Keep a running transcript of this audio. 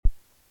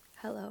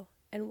Hello,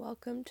 and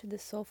welcome to the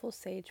Soulful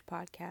Sage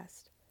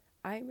podcast.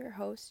 I am your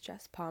host,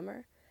 Jess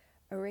Palmer,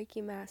 a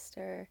Reiki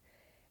master,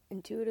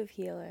 intuitive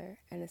healer,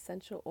 and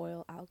essential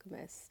oil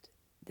alchemist.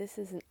 This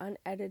is an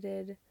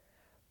unedited,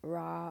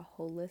 raw,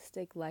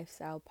 holistic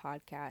lifestyle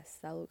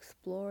podcast that will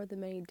explore the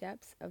many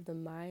depths of the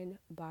mind,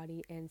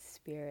 body, and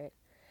spirit.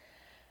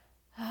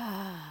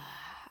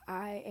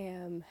 I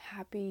am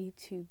happy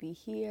to be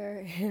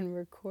here and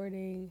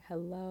recording.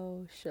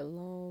 Hello,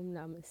 shalom,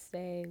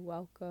 namaste,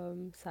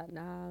 welcome,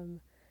 satnam.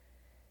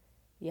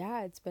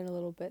 Yeah, it's been a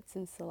little bit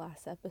since the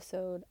last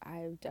episode.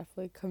 I've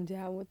definitely come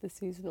down with the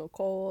seasonal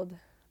cold,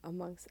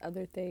 amongst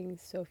other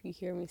things. So if you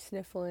hear me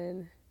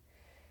sniffling,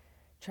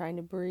 trying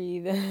to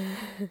breathe,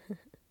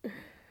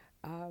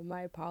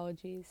 my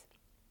apologies.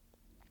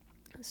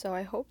 So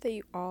I hope that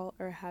you all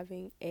are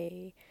having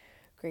a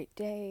great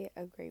day,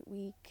 a great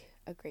week,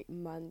 a great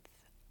month.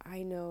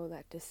 I know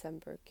that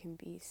December can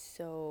be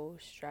so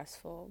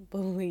stressful.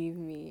 Believe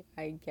me,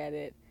 I get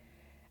it.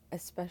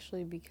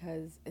 Especially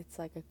because it's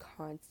like a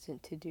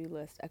constant to-do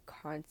list, a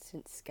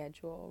constant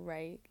schedule,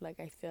 right? Like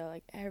I feel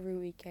like every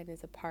weekend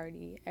is a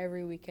party,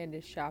 every weekend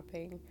is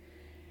shopping,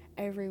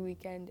 every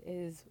weekend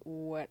is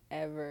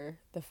whatever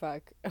the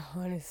fuck,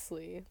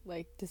 honestly.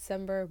 Like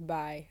December,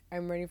 bye.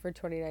 I'm ready for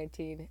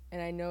 2019.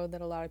 And I know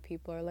that a lot of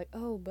people are like,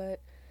 oh,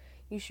 but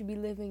you should be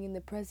living in the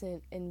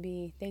present and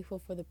be thankful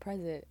for the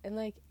present. And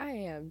like, I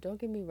am, don't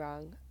get me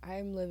wrong. I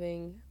am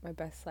living my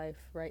best life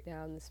right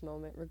now in this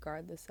moment,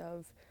 regardless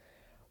of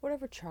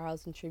whatever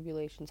trials and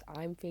tribulations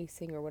I'm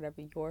facing or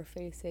whatever you're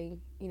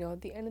facing. You know,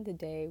 at the end of the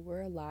day, we're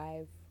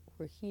alive,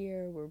 we're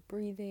here, we're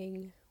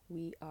breathing,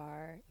 we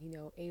are,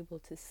 able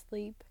to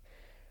sleep,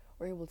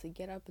 we're able to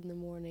get up in the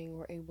morning,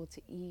 we're able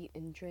to eat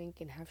and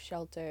drink and have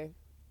shelter.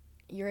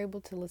 You're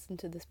able to listen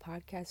to this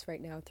podcast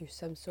right now through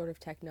some sort of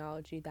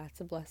technology.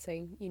 That's a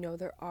blessing. You know,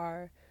 there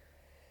are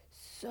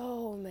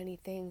so many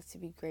things to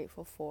be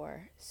grateful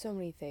for, so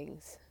many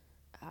things.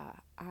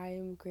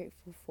 I'm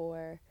grateful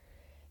for,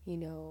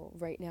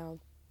 right now,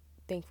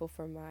 thankful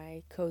for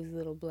my cozy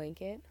little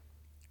blanket.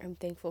 I'm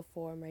thankful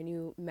for my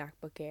new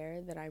MacBook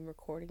Air that I'm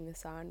recording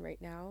this on right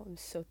now. I'm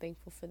so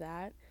thankful for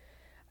that.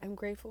 I'm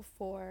grateful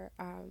for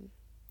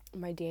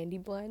my Dandy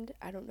Blend.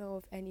 I don't know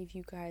if any of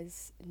you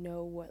guys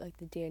know what like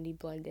the Dandy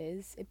Blend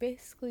is. It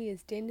basically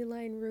is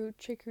dandelion root,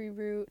 chicory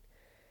root,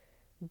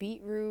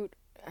 beetroot,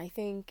 I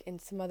think, and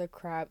some other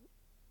crap.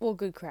 Well,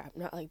 good crap,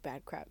 not like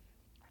bad crap.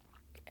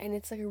 And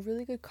it's like a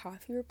really good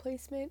coffee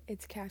replacement.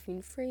 It's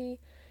caffeine free.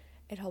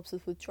 It helps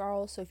with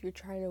withdrawal, so if you're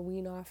trying to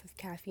wean off of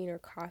caffeine or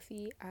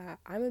coffee,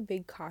 I'm a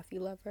big coffee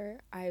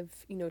lover. I've,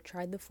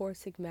 tried the Four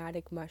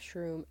Sigmatic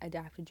mushroom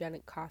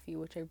adaptogenic coffee,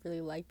 which I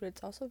really like, but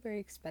it's also very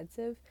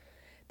expensive.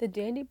 The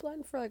Dandy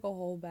Blend for like a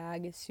whole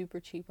bag is super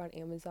cheap on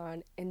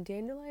Amazon, and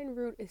dandelion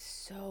root is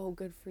so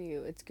good for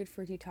you. It's good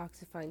for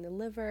detoxifying the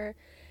liver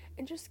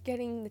and just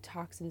getting the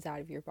toxins out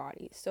of your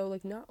body. So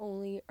like not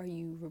only are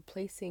you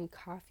replacing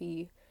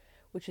coffee,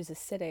 which is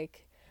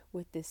acidic,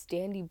 with this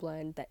Dandy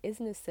Blend that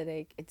isn't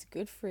acidic, it's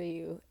good for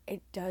you.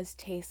 It does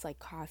taste like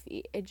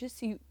coffee. It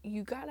just you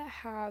gotta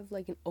have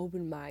like an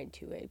open mind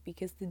to it,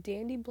 because the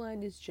Dandy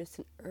Blend is just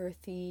an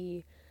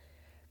earthy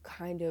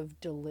kind of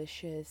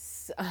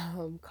delicious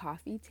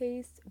coffee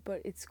taste,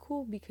 but it's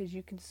cool because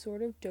you can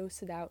sort of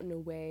dose it out in a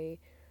way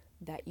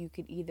that you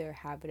could either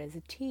have it as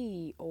a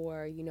tea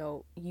or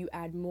you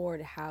add more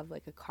to have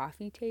like a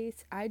coffee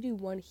taste. I do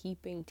 1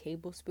 heaping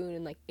tablespoon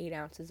in like 8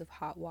 ounces of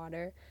hot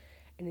water,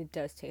 and it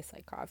does taste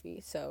like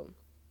coffee. So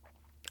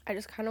I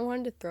just kind of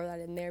wanted to throw that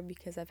in there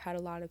because I've had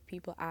a lot of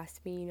people ask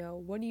me,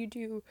 what do you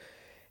do,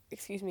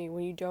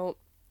 when you don't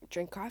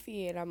drink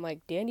coffee? And I'm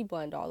like, Dandy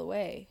Blend all the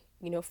way.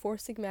 Four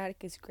Sigmatic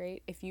is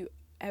great. If you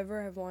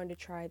ever have wanted to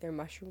try their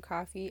mushroom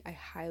coffee, I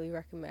highly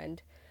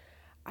recommend.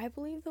 I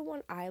believe the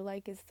one I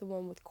like is the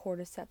one with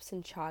cordyceps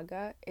and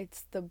chaga.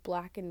 It's the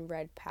black and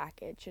red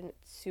package, and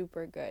it's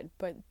super good.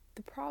 But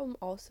the problem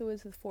also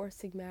is with Four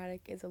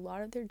Sigmatic is a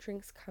lot of their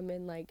drinks come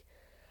in like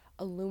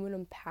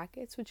aluminum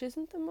packets, which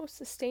isn't the most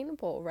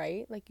sustainable,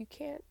 right? Like you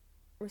can't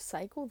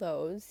recycle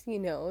those,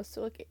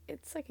 so like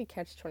it's like a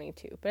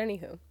catch-22. But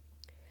anywho,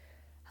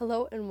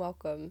 hello and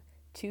welcome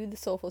to the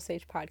Soulful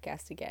Sage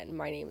podcast again.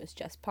 My name is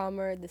Jess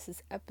Palmer. This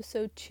is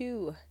episode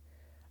 2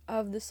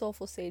 of the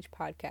Soulful Sage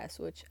podcast,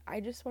 which I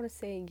just want to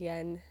say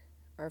again,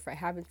 or if I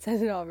haven't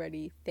said it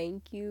already,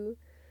 thank you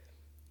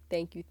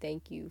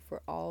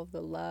for all of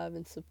the love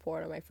and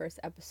support on my first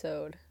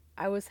episode.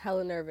 I was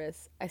hella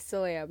nervous. I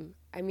still am.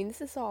 I mean, this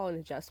is all an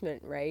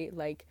adjustment, right?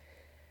 Like,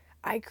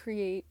 I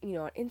create,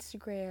 on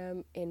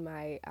Instagram, in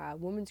my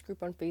women's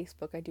group on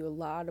Facebook, I do a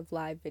lot of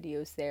live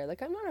videos there.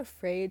 Like, I'm not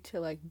afraid to,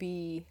 like,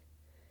 be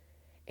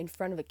in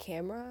front of a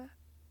camera.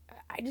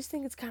 I just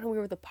think it's kind of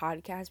weird with a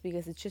podcast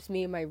because it's just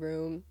me in my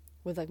room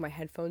with, like, my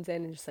headphones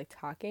in and just, like,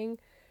 talking.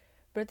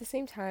 But at the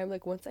same time,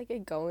 like, once I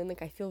get going,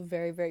 like, I feel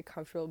very, very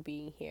comfortable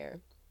being here.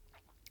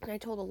 And I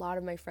told a lot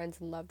of my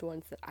friends and loved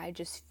ones that I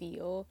just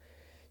feel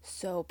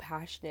so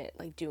passionate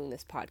like doing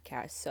this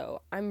podcast.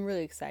 So I'm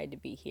really excited to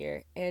be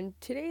here. And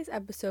today's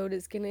episode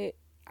is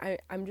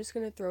I'm just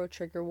gonna throw a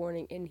trigger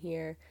warning in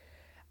here.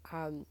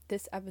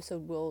 This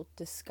episode will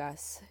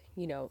discuss,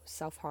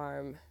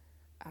 self-harm,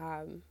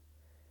 um,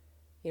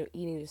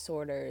 eating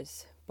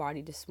disorders,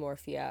 body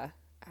dysmorphia,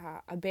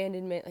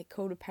 abandonment, like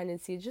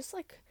codependency, just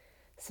like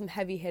some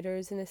heavy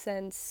hitters in a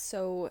sense.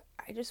 So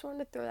I just wanted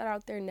to throw that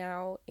out there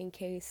now in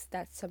case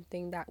that's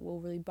something that will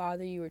really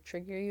bother you or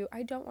trigger you.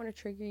 I don't want to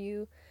trigger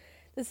you.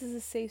 This is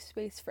a safe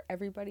space for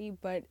everybody,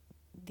 but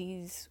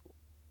these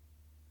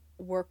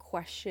were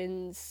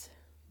questions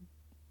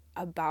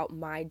about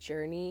my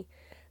journey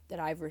that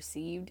I've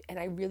received, and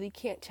I really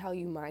can't tell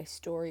you my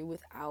story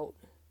without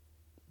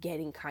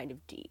getting kind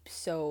of deep.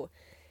 So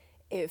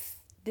if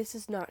this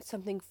is not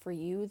something for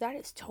you, that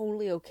is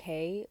totally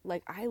okay.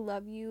 Like, I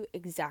love you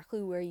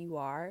exactly where you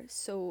are.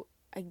 So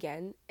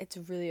again, it's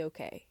really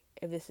okay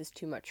if this is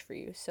too much for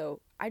you.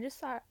 So I just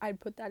thought I'd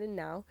put that in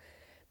now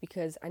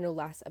because I know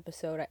last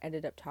episode I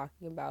ended up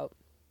talking about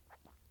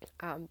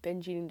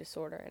binge eating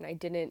disorder, and I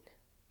didn't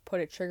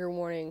put a trigger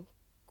warning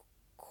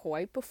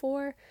quite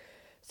before.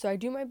 So I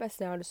do my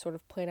best now to sort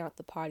of plan out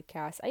the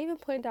podcast. I even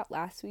planned out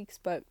last week's,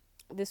 but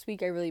this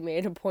week I really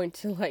made a point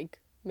to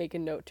make a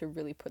note to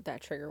really put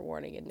that trigger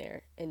warning in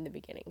there in the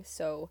beginning.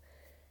 So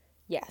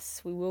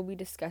yes, we will be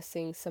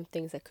discussing some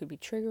things that could be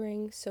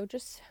triggering. So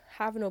just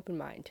have an open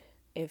mind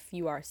if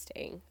you are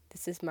staying.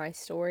 This is my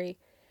story.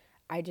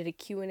 I did a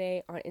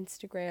Q&A on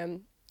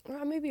Instagram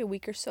maybe a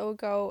week or so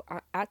ago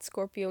at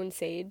Scorpio and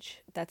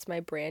Sage. That's my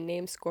brand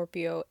name,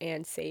 Scorpio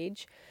and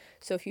Sage.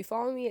 So if you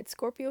follow me at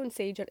Scorpio and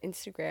Sage on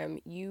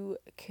Instagram, you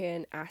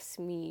can ask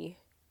me,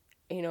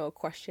 a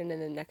question in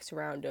the next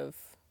round of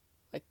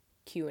like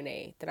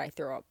Q&A that I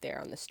throw up there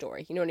on the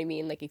story. You know what I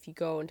mean? Like if you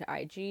go into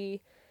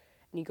IG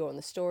and you go on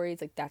the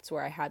stories, like that's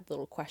where I had the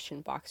little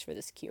question box for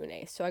this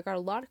Q&A. So I got a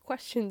lot of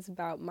questions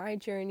about my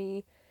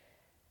journey,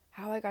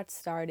 how I got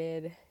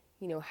started,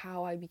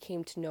 how I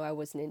became to know I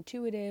was an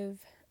intuitive,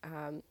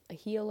 a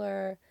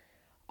healer,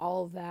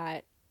 all of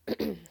that.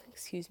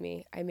 Excuse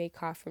me, I may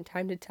cough from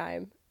time to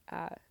time,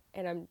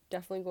 and I'm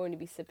definitely going to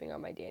be sipping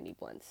on my Dandy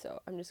Blend,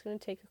 so I'm just going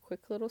to take a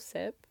quick little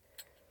sip.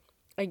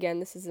 Again,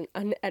 this is an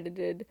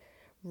unedited,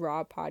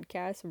 raw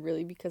podcast,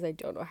 really, because I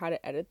don't know how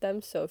to edit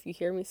them, so if you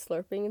hear me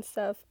slurping and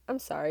stuff, I'm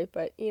sorry,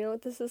 but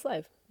this is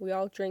life. We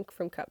all drink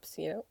from cups,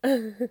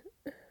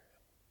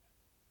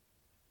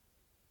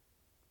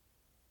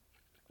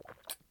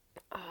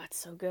 Oh, it's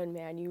so good,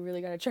 man. You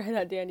really gotta try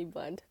that Dandy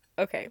Blend.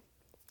 Okay,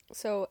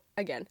 so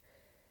again,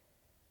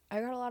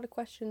 I got a lot of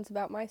questions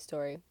about my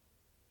story.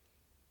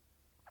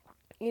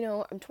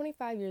 I'm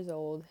 25 years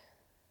old.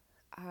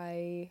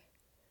 I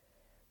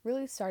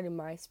really started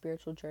my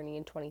spiritual journey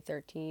in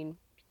 2013,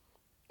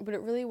 but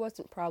it really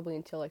wasn't probably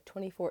until like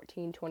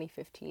 2014,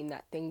 2015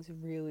 that things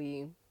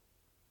really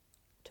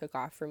took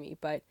off for me.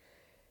 But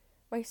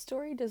my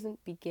story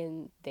doesn't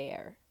begin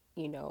there.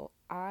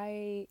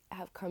 I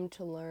have come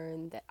to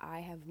learn that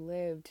I have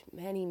lived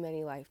many,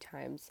 many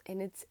lifetimes,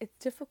 and it's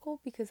difficult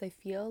because I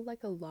feel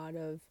like a lot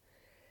of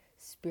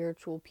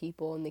spiritual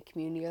people in the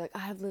community are like,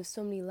 I've lived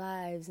so many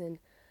lives and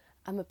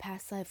I'm a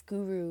past life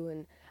guru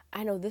and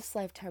I know this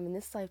lifetime and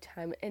this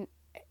lifetime, and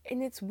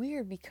it's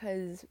weird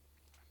because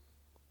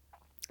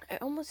I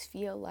almost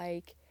feel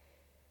like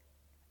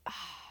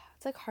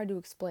it's like hard to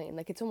explain.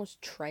 Like it's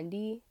almost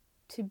trendy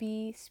to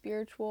be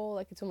spiritual,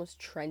 like it's almost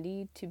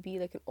trendy to be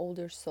like an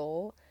older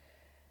soul.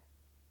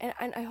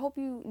 And I hope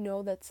you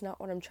know that's not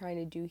what I'm trying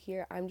to do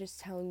here. I'm just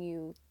telling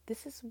you,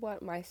 this is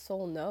what my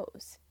soul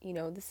knows.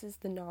 This is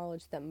the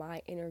knowledge that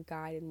my inner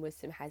guide and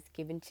wisdom has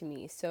given to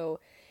me. So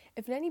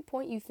if at any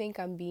point you think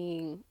I'm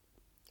being,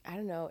 I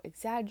don't know,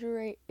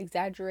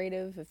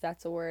 exaggerative, if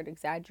that's a word,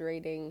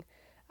 exaggerating,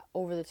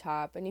 over the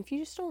top, and if you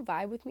just don't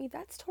vibe with me,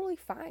 that's totally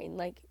fine.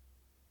 Like,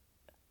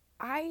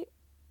 I'm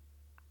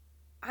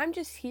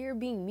just here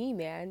being me,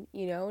 man,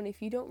 and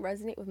if you don't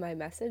resonate with my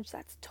message,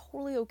 that's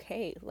totally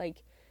okay.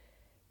 Like,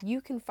 you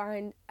can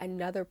find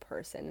another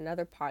person,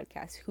 another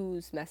podcast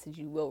whose message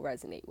you will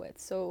resonate with.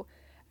 So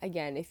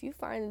again, if you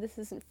find that this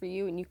isn't for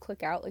you and you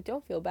click out, like,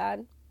 don't feel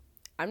bad.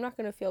 I'm not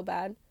going to feel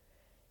bad,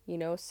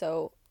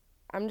 so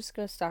I'm just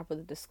going to stop with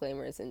the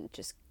disclaimers and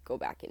just go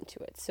back into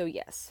it. So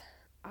yes,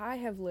 I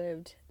have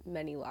lived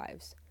many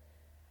lives.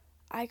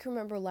 I can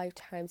remember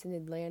lifetimes in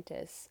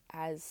Atlantis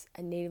as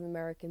a Native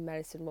American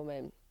medicine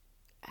woman,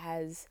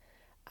 as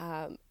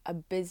a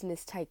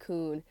business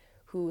tycoon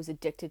who was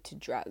addicted to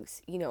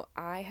drugs.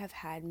 I have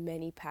had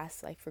many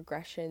past life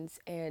regressions,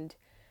 and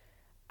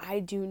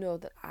I do know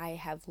that I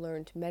have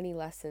learned many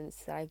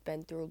lessons, that I've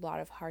been through a lot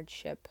of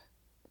hardship,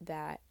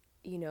 that,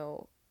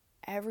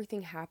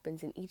 everything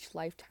happens in each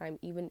lifetime,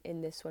 even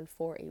in this one,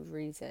 for a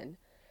reason.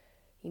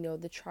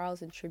 The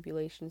trials and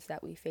tribulations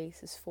that we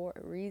face is for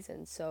a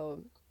reason.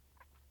 So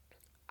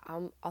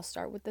I'll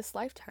start with this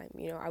lifetime.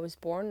 I was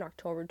born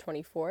October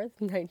 24th,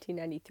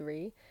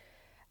 1993.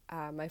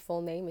 My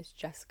full name is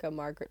Jessica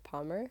Margaret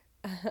Palmer.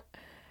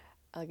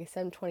 Like I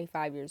said, I'm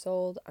 25 years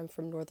old. I'm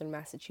from northern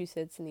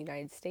Massachusetts in the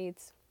United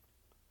States.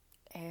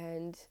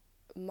 And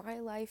my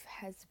life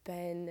has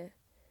been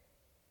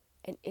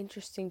an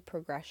interesting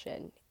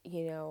progression.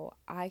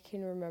 I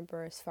can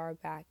remember as far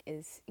back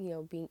as,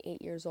 being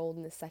 8 years old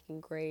in the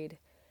second grade.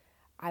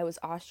 I was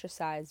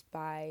ostracized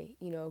by,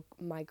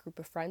 my group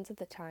of friends at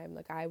the time.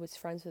 Like, I was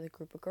friends with a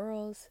group of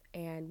girls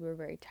and we were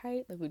very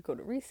tight. Like, we'd go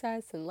to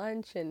recess and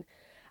lunch. And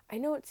I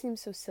know it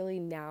seems so silly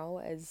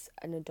now as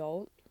an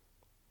adult,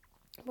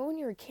 but when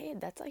you're a kid,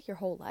 that's like your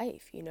whole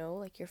life,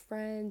 like your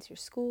friends, your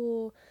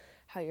school,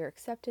 how you're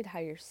accepted, how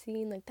you're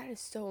seen. Like, that is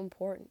so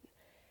important.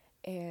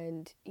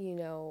 And,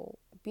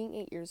 being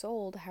 8 years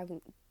old,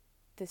 having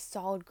this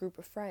solid group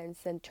of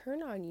friends then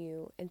turn on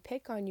you and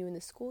pick on you in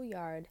the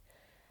schoolyard.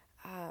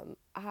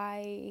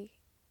 I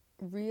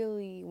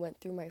really went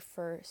through my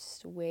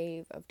first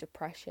wave of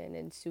depression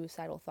and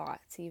suicidal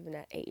thoughts even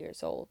at 8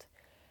 years old.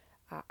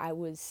 I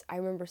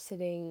remember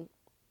sitting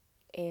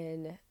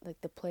in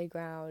like the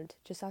playground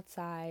just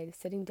outside,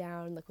 sitting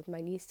down like with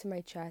my knees to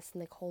my chest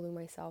and like holding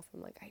myself.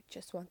 I'm like, I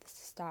just want this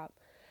to stop.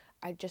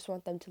 I just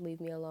want them to leave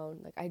me alone.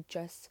 Like, I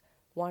just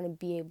want to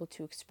be able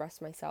to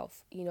express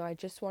myself. I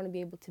just want to be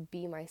able to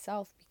be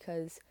myself,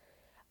 because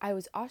I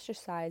was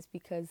ostracized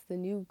because the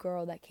new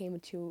girl that came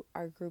into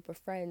our group of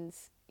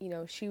friends,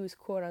 she was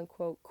quote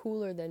unquote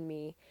cooler than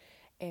me,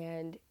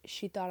 and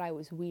she thought I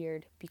was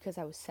weird because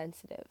I was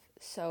sensitive.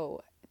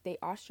 So they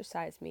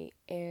ostracized me,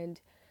 and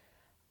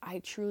I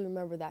truly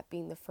remember that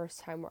being the first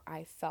time where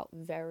I felt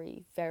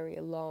very, very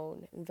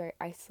alone and very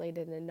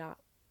isolated and not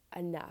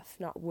enough,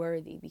 not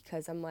worthy,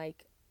 because I'm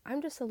like,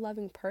 I'm just a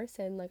loving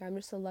person. Like, I'm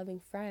just a loving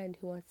friend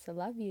who wants to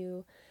love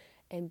you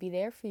and be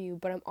there for you,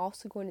 but I'm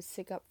also going to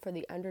stick up for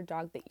the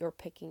underdog that you're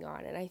picking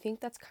on. And I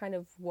think that's kind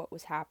of what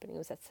was happening,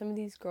 was that some of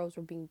these girls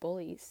were being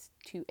bullies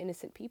to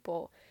innocent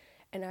people,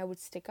 and I would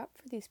stick up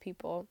for these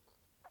people,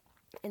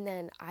 and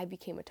then I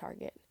became a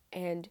target.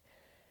 And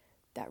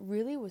that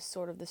really was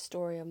sort of the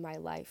story of my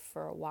life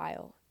for a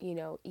while.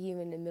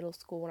 Even in middle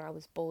school when I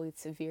was bullied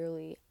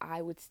severely,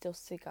 I would still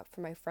stick up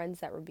for my friends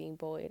that were being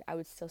bullied. I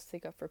would still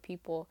stick up for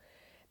people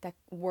that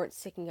weren't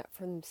sticking up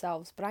for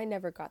themselves, but I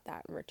never got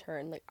that in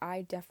return. Like,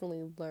 I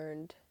definitely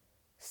learned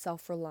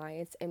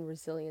self-reliance and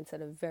resilience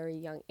at a very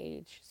young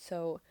age.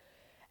 So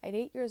at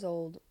 8 years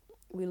old,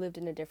 we lived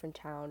in a different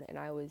town and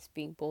I was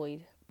being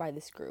bullied by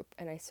this group,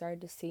 and I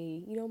started to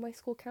see, my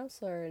school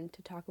counselor and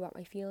to talk about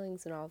my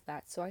feelings and all of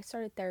that. So I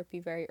started therapy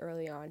very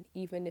early on,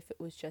 even if it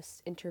was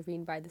just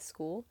intervened by the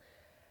school,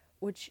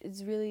 which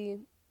is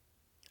really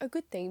a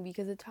good thing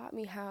because it taught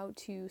me how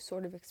to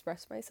sort of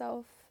express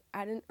myself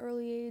at an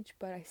early age,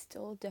 but I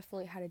still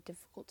definitely had a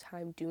difficult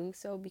time doing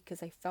so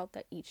because I felt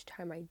that each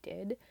time I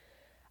did,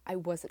 I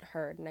wasn't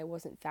heard and I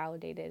wasn't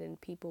validated and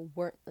people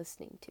weren't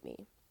listening to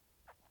me.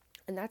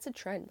 And that's a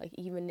trend. Like,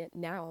 even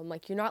now, I'm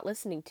like, you're not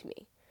listening to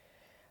me.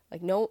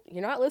 Like, no,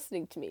 you're not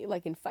listening to me.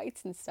 Like, in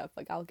fights and stuff,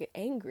 like, I'll get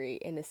angry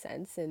in a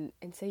sense and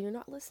say, you're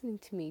not listening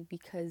to me,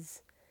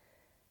 because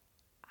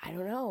I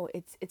don't know,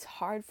 it's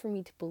hard for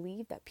me to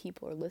believe that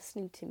people are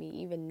listening to me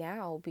even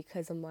now,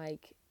 because I'm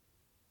like,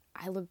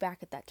 I look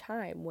back at that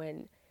time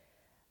when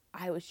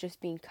I was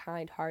just being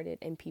kind-hearted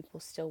and people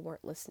still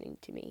weren't listening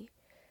to me.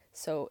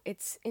 So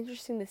it's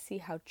interesting to see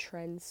how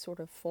trends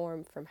sort of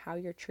form from how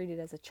you're treated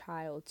as a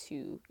child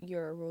to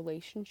your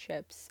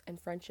relationships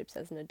and friendships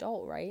as an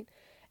adult, right?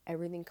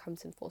 Everything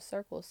comes in full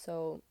circle.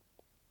 So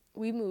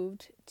we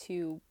moved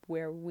to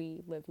where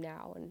we live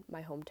now in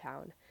my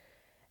hometown.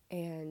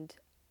 And,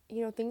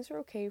 things were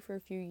okay for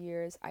a few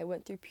years. I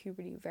went through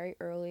puberty very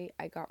early.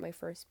 I got my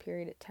first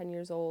period at 10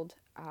 years old.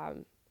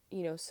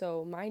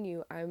 So mind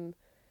you, I'm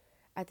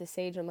at this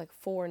age, I'm like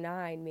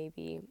 4'9"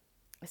 maybe.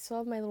 I still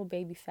have my little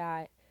baby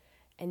fat,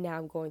 and now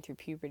I'm going through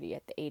puberty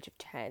at the age of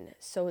 10.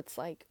 So it's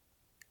like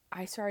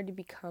I started to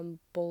become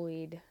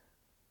bullied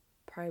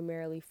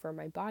primarily for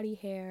my body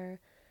hair,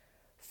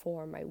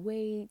 for my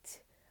weight,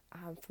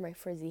 for my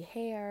frizzy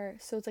hair.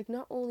 So it's like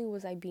not only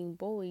was I being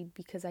bullied,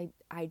 because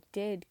I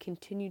did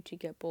continue to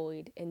get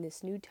bullied in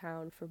this new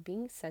town for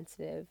being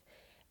sensitive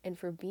and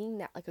for being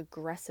that like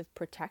aggressive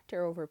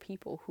protector over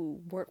people who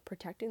weren't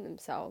protecting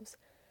themselves.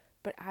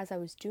 But as I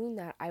was doing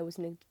that, I was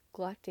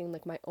neglecting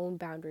like my own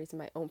boundaries and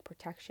my own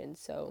protection.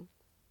 So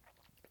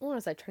what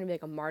was I trying to be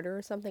like a martyr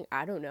or something?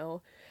 I don't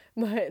know.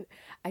 But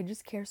I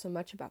just care so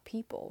much about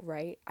people,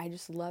 right? I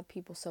just love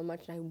people so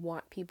much, and I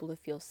want people to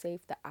feel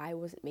safe, that I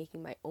wasn't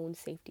making my own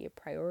safety a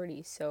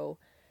priority. So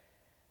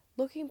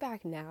looking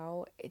back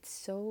now, it's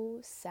so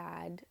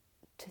sad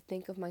to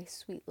think of my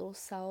sweet little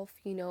self,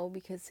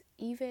 because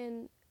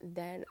even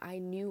then I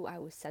knew I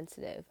was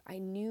sensitive. I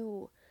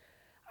knew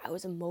I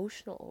was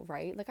emotional,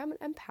 right? Like, I'm an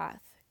empath.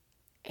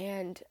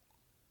 And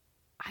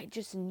I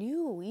just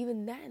knew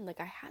even then, like,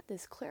 I had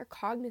this clear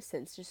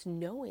cognizance, just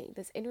knowing,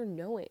 this inner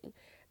knowing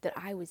that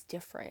I was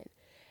different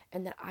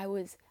and that I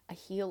was a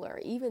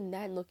healer. Even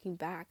then, looking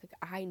back, like,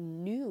 I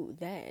knew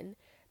then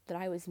that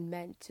I was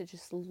meant to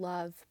just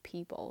love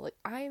people. Like,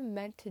 I am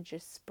meant to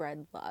just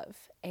spread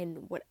love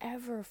in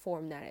whatever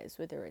form that is,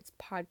 whether it's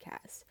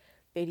podcasts,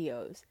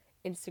 videos,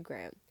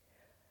 Instagram,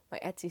 my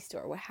Etsy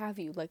store, what have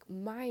you. Like,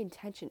 my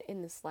intention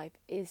in this life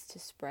is to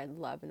spread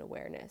love and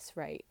awareness,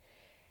 right?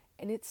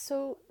 And it's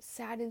so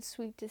sad and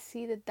sweet to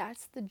see that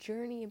that's the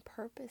journey and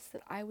purpose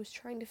that I was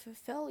trying to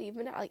fulfill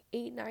even at like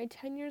 8, 9,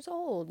 10 years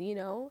old, you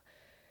know?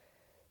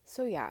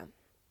 So yeah,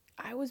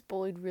 I was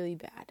bullied really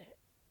bad,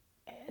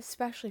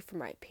 especially for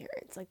my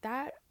appearance. Like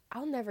that,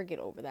 I'll never get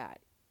over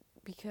that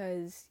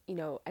because, you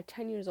know, at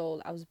 10 years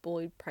old, I was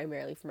bullied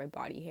primarily for my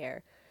body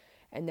hair.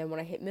 And then when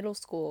I hit middle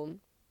school,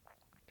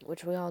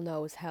 which we all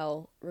know is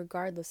hell,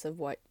 regardless of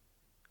what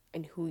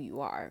and who you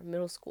are,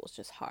 middle school is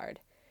just hard.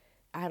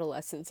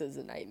 Adolescence is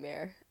a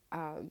nightmare.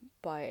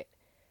 But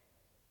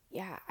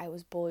yeah, I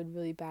was bullied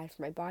really bad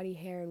for my body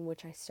hair, in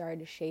which I started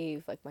to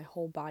shave like my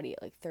whole body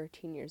at like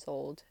 13 years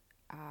old.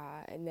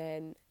 And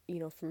then, you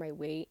know, for my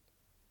weight,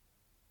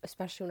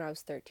 especially when I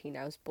was 13,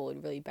 I was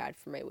bullied really bad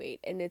for my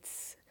weight. And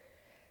it's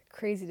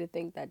crazy to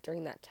think that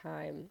during that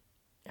time,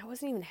 I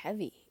wasn't even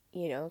heavy,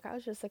 you know? I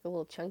was just like a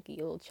little chunky,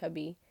 a little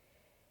chubby.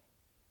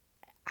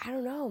 I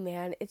don't know,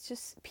 man. It's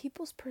just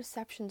people's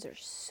perceptions are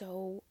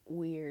so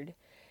weird.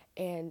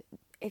 And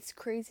it's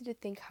crazy to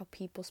think how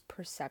people's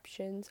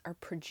perceptions are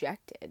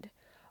projected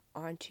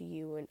onto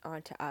you and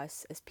onto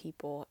us as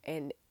people.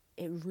 And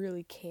it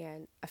really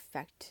can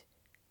affect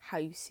how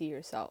you see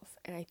yourself.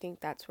 And I think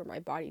that's where my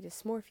body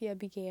dysmorphia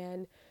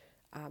began,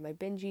 my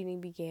binge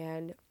eating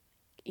began.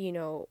 You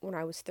know, when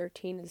I was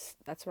 13,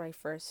 that's when I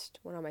first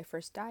went on my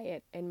first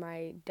diet. And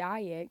my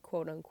diet,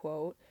 quote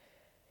unquote,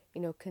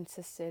 you know,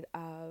 consisted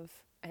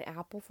of an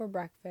apple for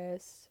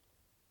breakfast,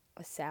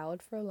 a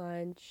salad for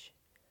lunch,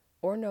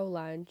 or no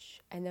lunch,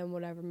 and then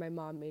whatever my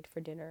mom made for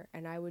dinner.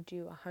 And I would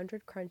do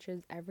 100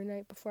 crunches every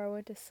night before I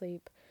went to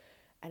sleep,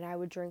 and I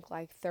would drink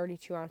like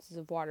 32 ounces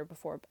of water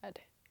before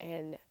bed.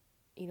 And,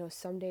 you know,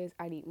 some days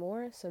I'd eat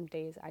more, some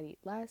days I'd eat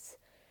less.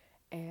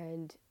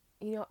 And,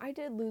 you know, I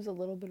did lose a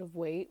little bit of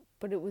weight,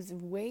 but it was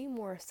way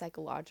more a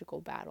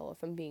psychological battle,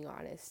 if I'm being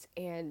honest.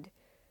 And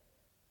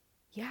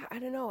yeah, I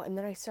don't know. And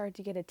then I started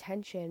to get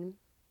attention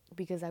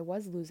because I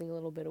was losing a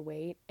little bit of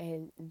weight.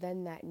 And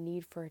then that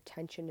need for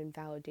attention and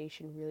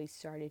validation really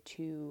started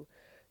to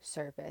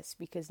surface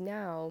because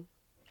now,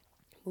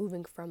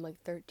 moving from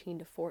like 13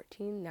 to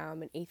 14, now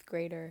I'm an eighth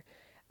grader.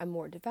 I'm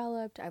more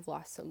developed. I've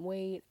lost some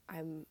weight.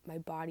 My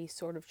body's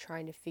sort of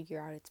trying to figure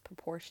out its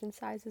proportion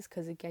sizes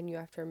because again, you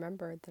have to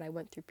remember that I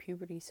went through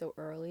puberty so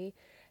early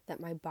that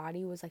my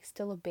body was like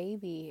still a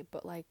baby,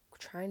 but like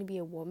trying to be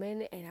a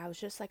woman, and I was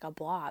just like a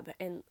blob.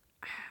 And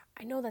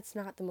I know that's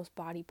not the most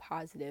body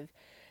positive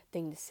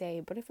thing to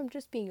say, but if I'm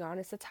just being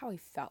honest, that's how I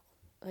felt.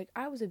 Like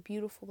I was a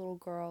beautiful little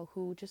girl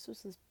who just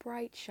was this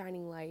bright,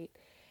 shining light,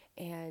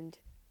 and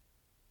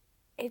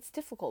it's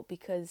difficult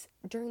because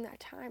during that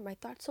time I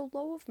thought so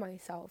low of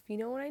myself, you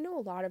know, and I know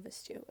a lot of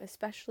us do,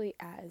 especially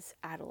as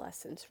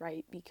adolescents,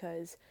 right?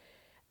 Because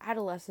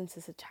adolescence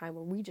is a time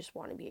where we just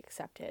want to be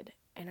accepted,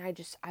 and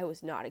I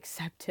was not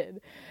accepted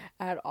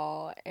at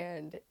all,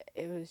 and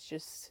it was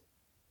just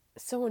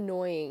so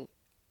annoying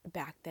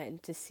back then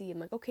to see. I'm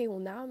like, okay, well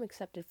now I'm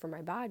accepted for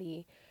my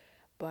body,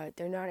 but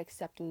they're not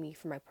accepting me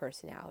for my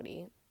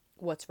personality.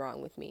 What's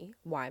wrong with me?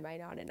 Why am I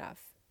not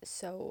enough?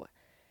 So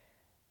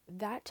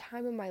that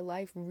time in my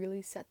life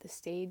really set the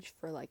stage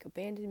for like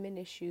abandonment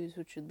issues,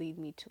 which would lead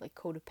me to like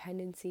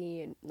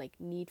codependency and like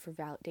need for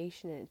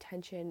validation and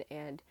attention.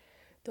 And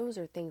those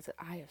are things that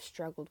I have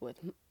struggled with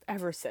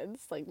ever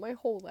since, like my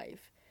whole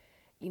life,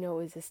 you know,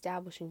 is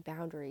establishing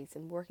boundaries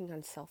and working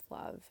on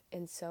self-love.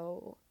 And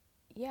so,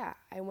 yeah,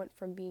 I went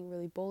from being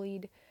really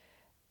bullied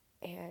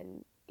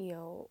and, you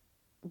know,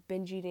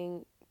 binge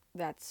eating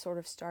that sort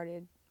of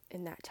started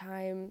in that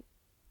time,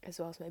 as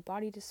well as my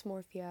body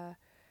dysmorphia,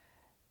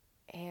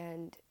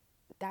 and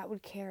that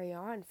would carry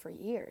on for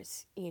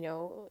years. You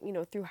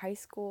know, through high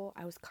school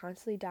I was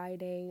constantly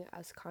dieting, I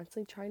was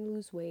constantly trying to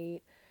lose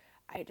weight.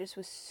 I just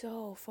was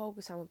so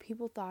focused on what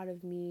people thought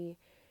of me.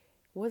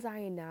 Was I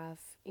enough?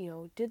 You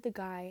know, did the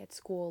guy at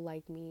school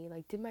like me?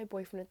 Like, did my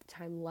boyfriend at the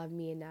time love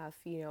me enough?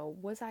 You know,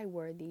 was I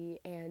worthy?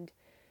 And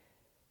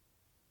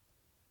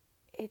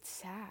it's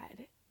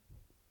sad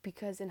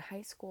because in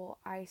high school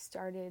I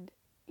started,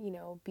 you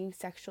know, being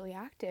sexually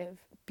active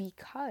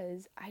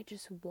because I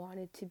just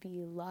wanted to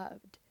be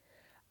loved.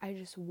 I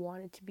just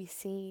wanted to be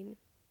seen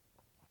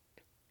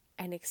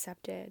and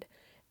accepted,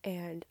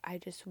 and I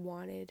just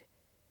wanted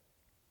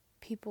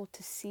people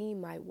to see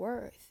my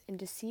worth and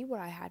to see what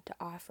I had to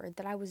offer,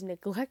 that I was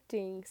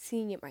neglecting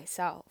seeing it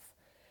myself.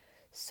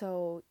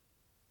 So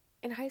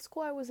in high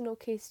school I was an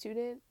okay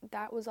student.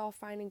 That was all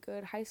fine and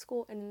good. High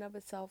school in and of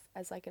itself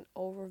as like an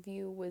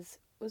overview was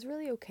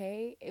really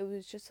okay. It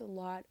was just a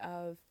lot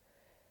of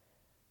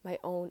my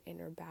own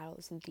inner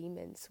battles and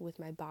demons with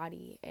my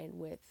body and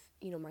with,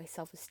 you know, my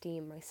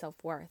self-esteem, my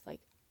self-worth.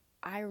 Like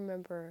I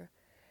remember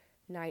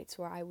nights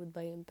where I would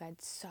lay in bed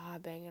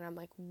sobbing and I'm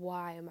like,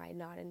 why am I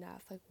not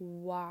enough? Like,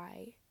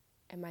 why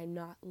am I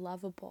not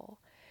lovable?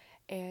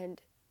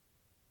 And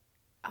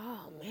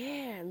oh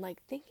man,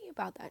 like thinking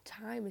about that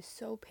time is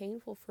so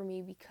painful for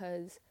me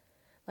because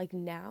like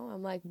now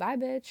I'm like, bye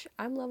bitch,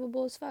 I'm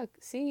lovable as fuck.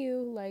 See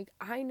you. Like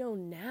I know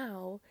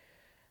now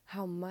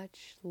how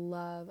much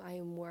love I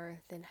am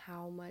worth and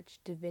how much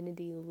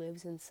divinity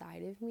lives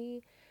inside of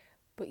me.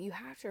 But you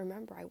have to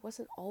remember, I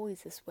wasn't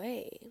always this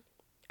way.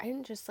 I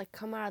didn't just like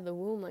come out of the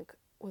womb like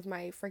with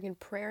my friggin'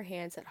 prayer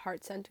hands at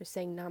Heart Center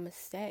saying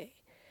namaste.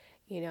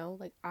 You know,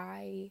 like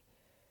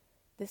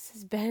this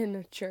has been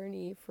a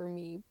journey for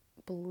me,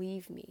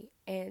 believe me.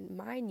 And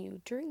mind you,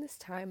 during this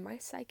time, my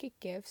psychic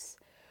gifts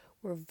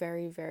were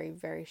very, very,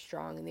 very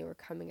strong, and they were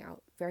coming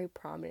out very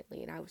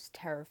prominently, and I was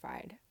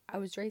terrified. I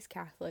was raised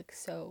Catholic,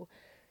 so,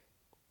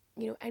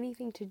 you know,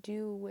 anything to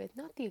do with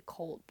not the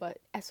occult, but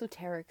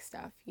esoteric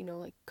stuff, you know,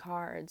 like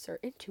cards or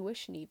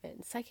intuition,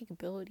 even psychic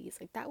abilities,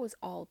 like that was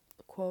all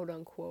quote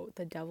unquote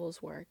the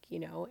devil's work, you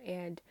know,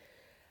 and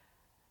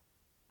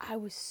I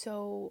was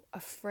so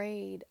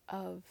afraid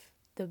of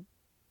the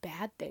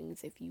bad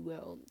things, if you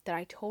will, that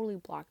I totally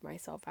blocked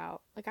myself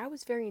out. Like, I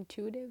was very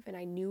intuitive and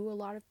I knew a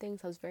lot of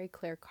things. I was very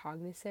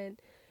claircognizant,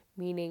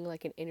 meaning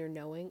like an inner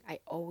knowing. I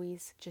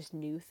always just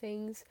knew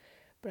things,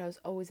 but I was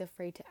always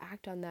afraid to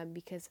act on them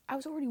because I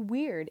was already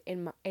weird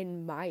in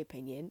my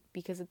opinion,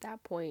 because at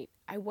that point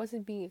I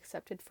wasn't being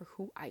accepted for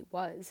who I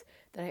was,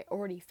 that I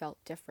already felt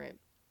different.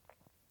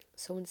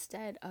 So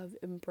instead of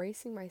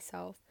embracing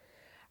myself,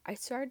 I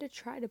started to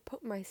try to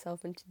put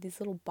myself into these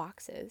little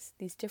boxes,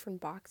 these different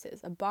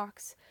boxes. A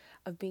box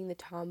of being the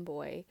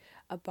tomboy,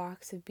 a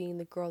box of being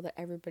the girl that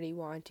everybody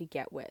wanted to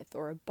get with,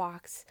 or a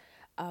box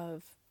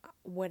of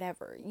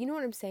whatever. You know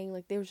what I'm saying?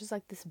 Like, there was just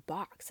like this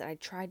box that I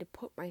tried to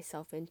put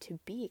myself in to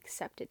be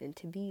accepted and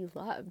to be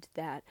loved,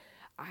 that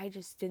I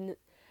just didn't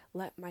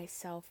let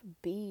myself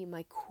be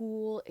my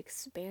cool,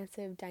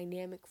 expansive,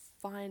 dynamic,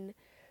 fun,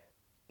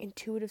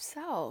 intuitive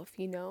self,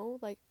 you know?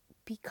 Like,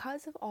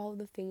 because of all of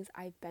the things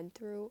I've been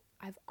through,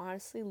 I've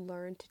honestly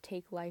learned to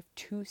take life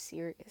too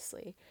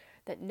seriously.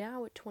 That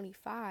now at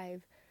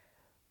 25,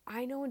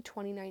 I know in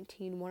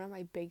 2019, one of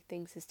my big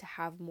things is to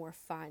have more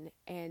fun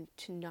and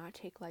to not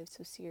take life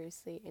so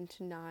seriously and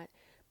to not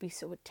be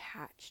so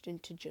attached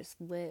and to just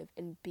live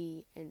and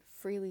be and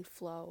freely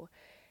flow.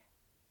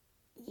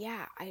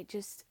 Yeah,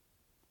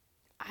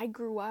 I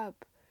grew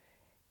up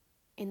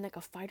in like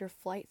a fight or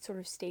flight sort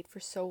of state for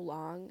so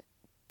long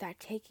that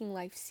taking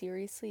life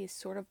seriously is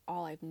sort of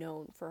all I've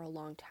known for a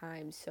long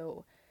time.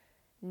 So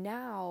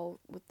now,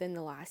 within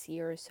the last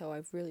year or so,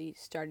 I've really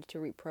started to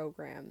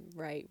reprogram,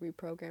 right?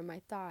 Reprogram my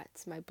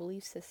thoughts, my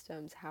belief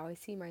systems, how I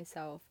see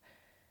myself.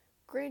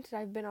 Granted,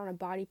 I've been on a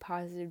body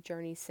positive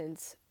journey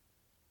since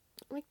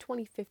like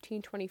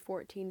 2015,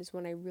 2014 is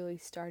when I really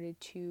started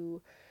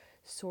to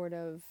sort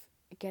of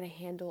get a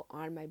handle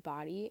on my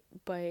body.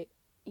 But,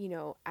 you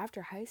know,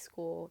 after high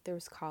school, there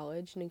was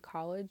college, and in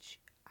college,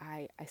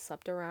 I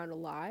slept around a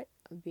lot,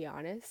 I'll be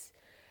honest.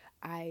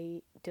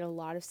 I did a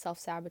lot of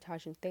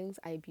self-sabotaging things.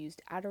 I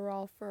abused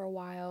Adderall for a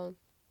while.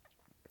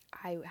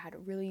 I had a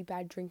really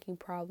bad drinking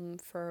problem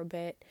for a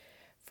bit.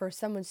 For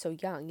someone so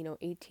young, you know,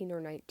 18 or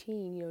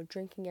 19, you know,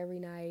 drinking every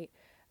night,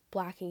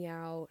 blacking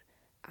out,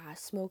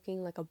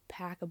 smoking like a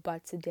pack of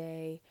butts a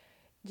day,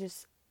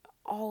 just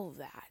all of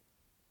that.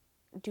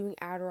 Doing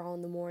Adderall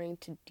in the morning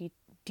to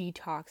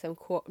detox.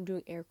 I'm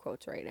doing air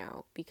quotes right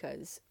now,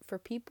 because for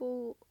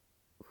people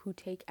who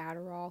take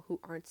Adderall who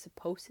aren't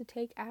supposed to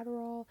take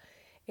Adderall,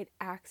 it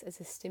acts as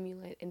a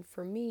stimulant. And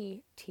for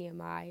me,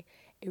 TMI,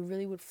 it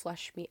really would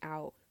flush me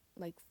out,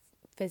 like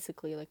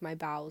physically, like my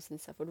bowels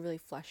and stuff would really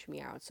flush me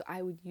out. So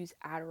I would use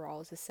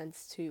Adderall as a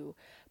sense to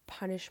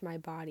punish my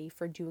body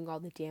for doing all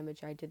the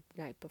damage I did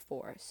the night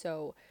before.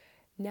 So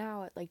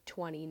now at like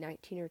 20,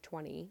 19 or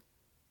 20,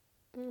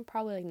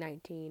 probably like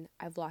 19,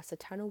 I've lost a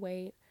ton of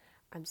weight.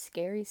 I'm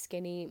scary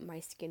skinny.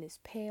 My skin is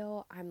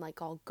pale. I'm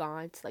like all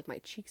gaunt. Like my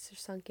cheeks are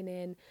sunken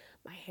in.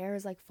 My hair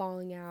is like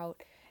falling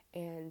out.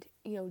 And,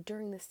 you know,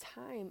 during this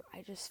time,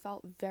 I just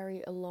felt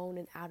very alone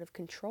and out of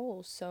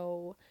control.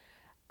 So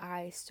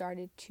I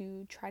started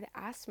to try to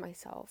ask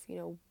myself, you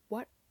know,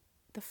 what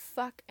the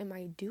fuck am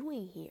I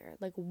doing here?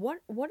 Like, what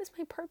is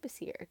my purpose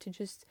here? To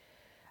just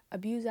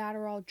abuse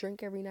Adderall,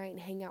 drink every night, and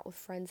hang out with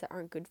friends that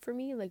aren't good for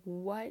me? Like,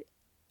 what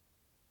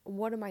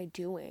am I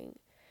doing?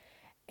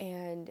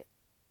 And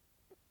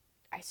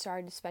I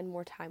started to spend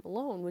more time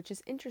alone, which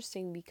is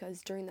interesting because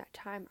during that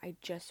time I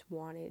just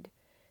wanted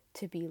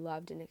to be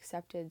loved and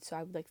accepted. So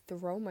I would like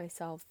throw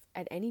myself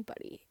at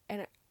anybody.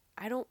 And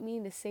I don't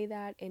mean to say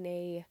that in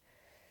a,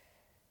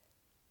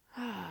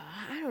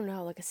 I don't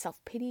know, like a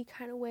self-pity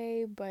kind of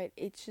way, but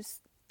it's just,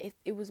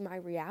 it was my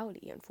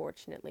reality,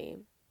 unfortunately.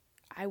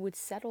 I would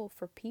settle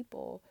for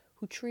people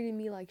who treated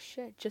me like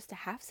shit just to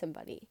have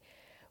somebody.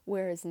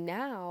 Whereas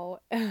now,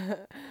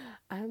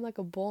 I'm like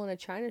a bull in a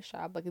china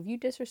shop. Like, if you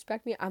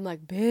disrespect me, I'm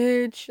like,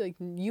 bitch, like,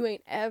 you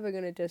ain't ever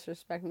gonna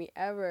disrespect me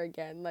ever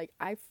again. Like,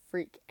 I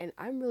freak, and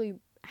I'm really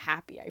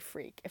happy I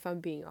freak, if I'm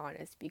being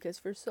honest, because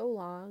for so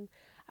long,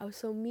 I was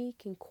so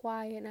meek and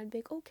quiet, and I'd be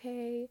like,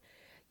 okay,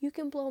 you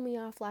can blow me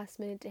off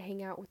last minute to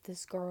hang out with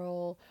this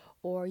girl,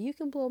 or you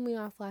can blow me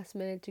off last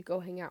minute to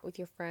go hang out with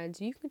your friends.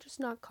 You can just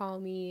not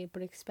call me,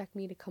 but expect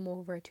me to come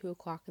over at 2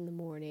 o'clock in the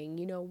morning,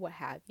 you know, what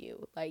have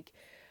you. Like,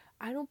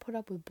 I don't put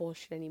up with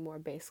bullshit anymore,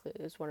 basically,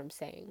 is what I'm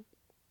saying.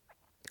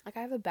 Like,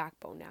 I have a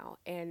backbone now,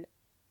 and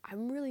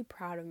I'm really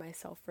proud of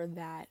myself for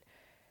that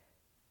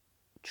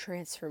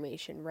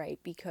transformation, right?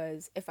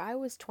 Because if I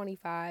was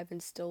 25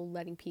 and still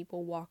letting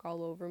people walk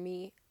all over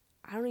me,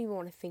 I don't even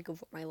want to think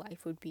of what my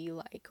life would be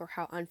like or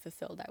how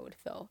unfulfilled I would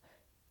feel.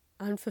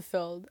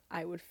 Unfulfilled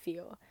I would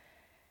feel.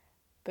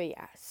 But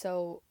yeah,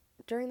 so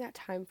during that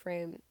time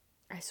frame,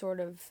 I sort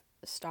of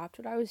stopped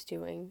what I was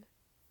doing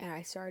and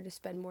I started to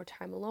spend more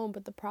time alone.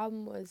 But the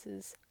problem was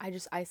is I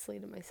just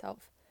isolated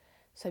myself.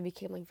 So I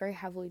became like very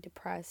heavily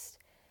depressed.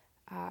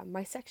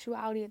 My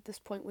sexuality at this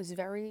point was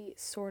very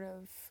sort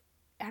of,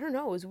 I don't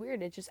know, it was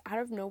weird. It just out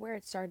of nowhere,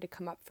 it started to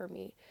come up for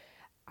me.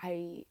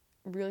 I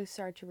really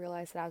started to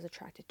realize that I was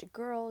attracted to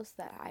girls,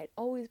 that I had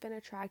always been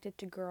attracted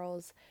to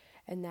girls,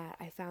 and that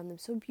I found them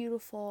so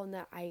beautiful, and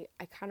that I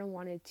kind of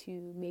wanted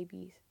to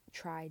maybe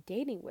try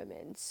dating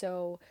women.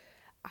 So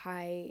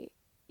I,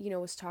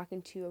 was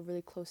talking to a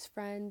really close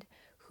friend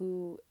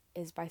who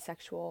is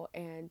bisexual,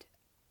 and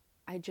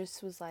I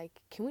just was like,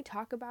 can we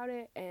talk about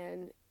it?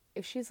 And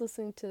if she's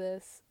listening to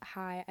this,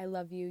 hi, I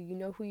love you. You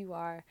know who you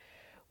are.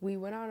 We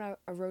went on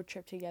a road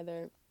trip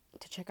together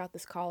to check out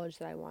this college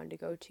that I wanted to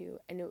go to.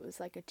 And it was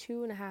like a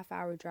 2.5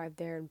 hour drive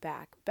there and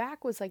back.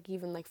 Back was like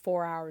even like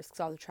 4 hours because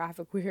all the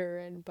traffic we were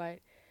in. But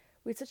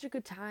we had such a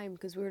good time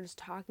because we were just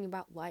talking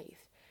about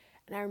life.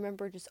 And I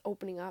remember just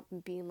opening up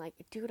and being like,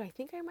 dude, I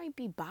think I might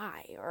be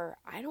bi, or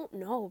I don't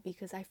know,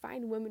 because I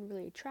find women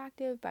really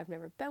attractive, but I've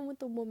never been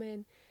with a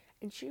woman.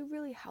 And she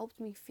really helped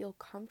me feel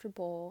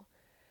comfortable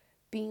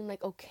being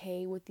like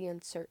okay with the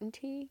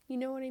uncertainty, you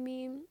know what I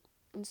mean?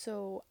 And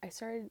so I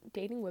started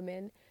dating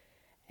women,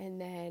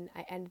 and then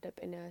I ended up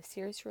in a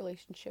serious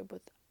relationship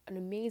with an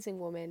amazing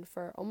woman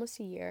for almost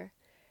a year.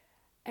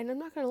 And I'm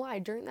not gonna lie,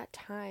 during that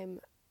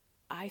time,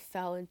 I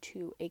fell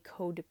into a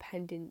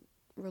codependent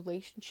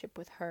relationship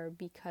with her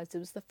because it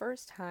was the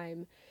first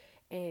time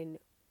in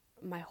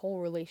my whole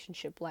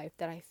relationship life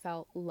that I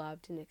felt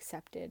loved and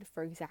accepted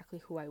for exactly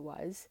who I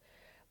was.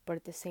 But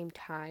at the same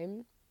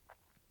time,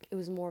 it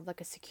was more of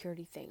like a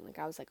security thing. Like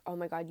I was like, oh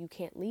my God, you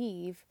can't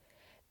leave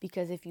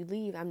because if you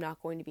leave, I'm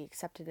not going to be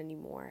accepted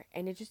anymore.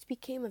 And it just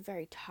became a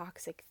very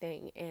toxic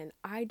thing. And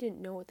I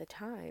didn't know at the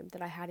time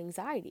that I had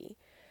anxiety.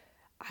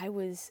 I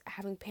was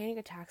having panic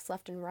attacks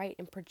left and right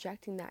and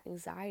projecting that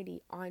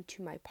anxiety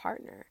onto my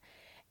partner.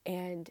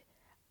 And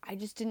I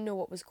just didn't know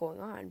what was going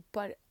on.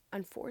 But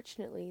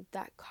unfortunately,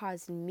 that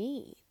caused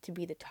me to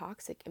be the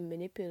toxic and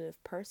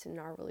manipulative person in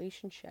our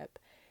relationship.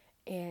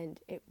 And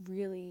it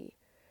really,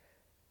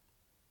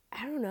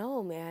 I don't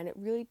know, man, it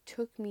really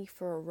took me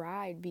for a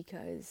ride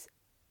because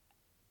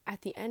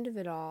at the end of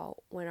it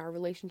all, when our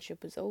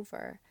relationship was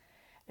over,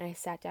 and I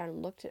sat down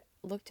and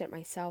looked at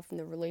myself and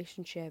the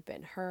relationship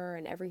and her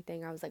and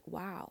everything, I was like,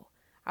 wow,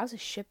 I was a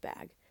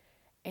shitbag.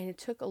 And it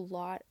took a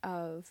lot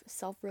of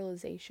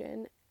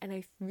self-realization, and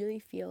I really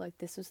feel like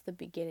this was the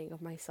beginning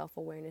of my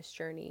self-awareness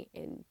journey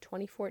in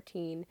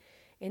 2014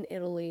 in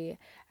Italy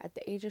at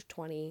the age of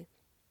 20.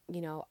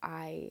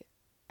 I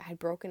had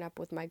broken up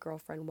with my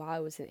girlfriend while I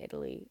was in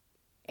Italy,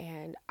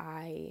 and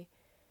I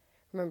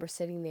remember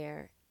sitting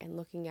there and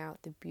looking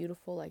out the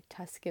beautiful like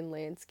Tuscan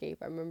landscape.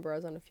 I remember I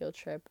was on a field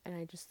trip and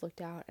I just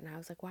looked out and I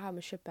was like, wow, I'm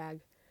a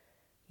shitbag.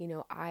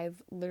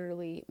 I've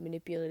literally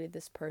manipulated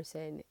this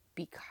person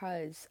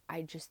because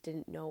I just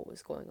didn't know what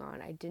was going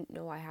on. I didn't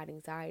know I had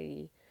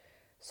anxiety,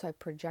 so I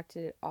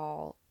projected it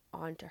all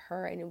onto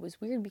her, and it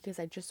was weird because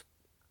I just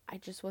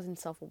wasn't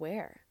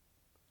self-aware,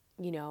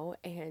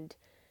 and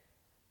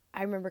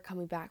I remember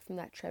coming back from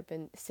that trip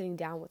and sitting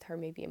down with her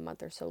maybe a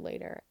month or so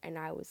later, and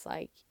I was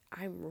like,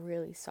 I'm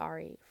really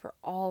sorry for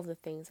all the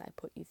things I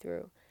put you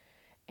through.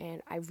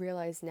 And I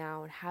realize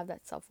now and have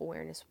that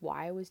self-awareness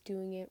why I was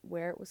doing it,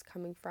 where it was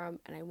coming from,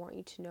 and I want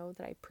you to know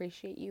that I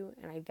appreciate you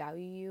and I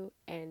value you,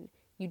 and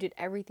you did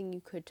everything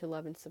you could to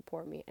love and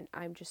support me, and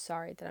I'm just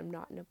sorry that I'm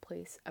not in a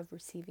place of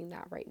receiving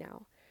that right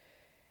now.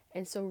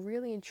 And so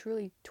really and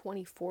truly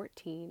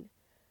 2014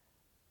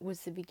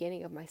 was the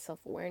beginning of my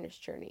self-awareness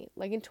journey.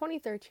 Like in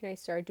 2013, I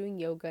started doing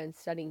yoga and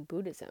studying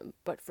Buddhism,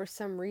 but for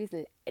some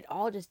reason, it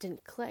all just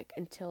didn't click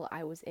until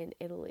I was in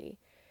Italy.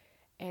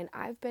 And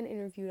I've been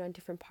interviewed on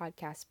different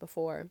podcasts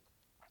before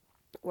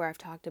where I've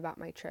talked about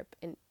my trip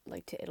in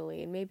like to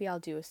Italy, and maybe I'll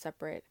do a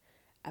separate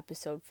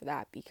episode for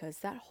that because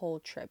that whole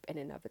trip in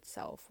and of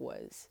itself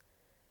was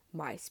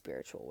my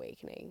spiritual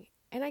awakening.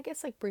 And I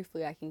guess like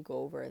briefly I can go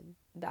over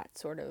that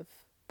sort of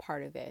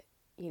part of it.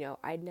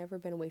 I'd never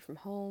been away from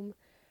home.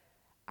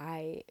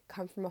 I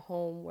come from a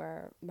home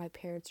where my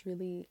parents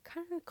really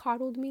kind of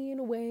coddled me in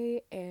a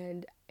way,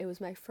 and it was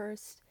my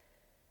first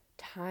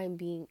time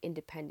being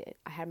independent.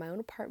 I had my own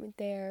apartment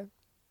there.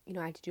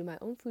 I had to do my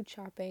own food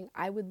shopping.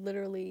 I would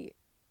literally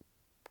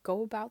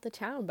go about the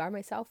town by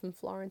myself in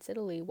Florence,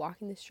 Italy,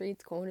 walking the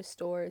streets, going to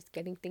stores,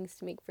 getting things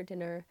to make for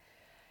dinner,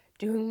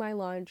 doing my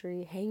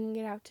laundry, hanging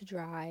it out to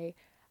dry.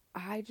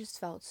 I just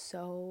felt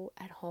so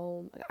at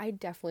home. I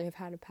definitely have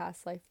had a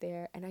past life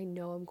there, and I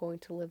know I'm going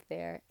to live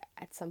there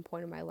at some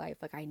point in my life.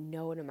 Like, I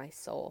know it in my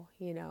soul.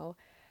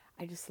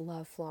 I just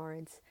love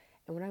Florence.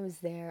 And when I was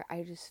there,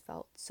 I just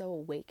felt so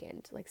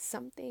awakened. Like,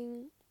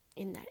 something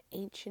in that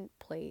ancient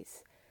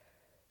place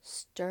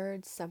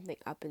stirred something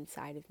up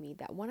inside of me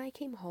that when I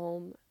came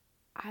home,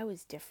 I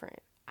was different.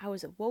 I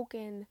was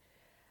awoken.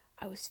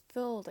 I was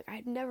filled. Like,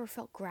 I'd never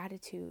felt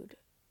gratitude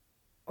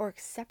or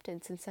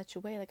acceptance in such a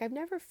way. Like, I've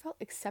never felt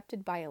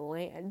accepted by a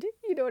land.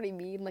 You know what I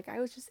mean? Like, I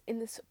was just in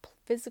this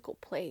physical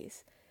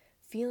place,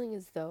 feeling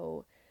as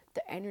though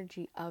the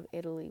energy of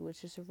Italy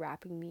was just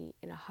wrapping me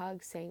in a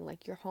hug, saying,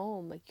 like, you're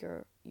home. Like,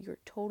 you're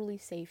totally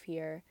safe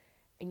here,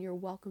 and you're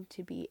welcome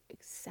to be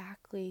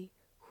exactly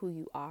who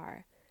you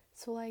are.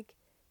 So, like,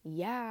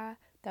 yeah,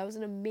 that was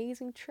an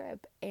amazing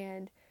trip.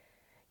 And,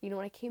 when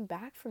I came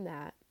back from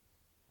that,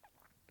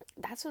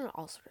 that's when it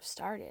all sort of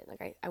started.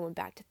 Like, I went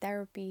back to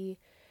therapy.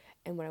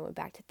 And when I went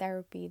back to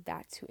therapy,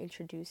 that's who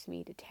introduced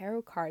me to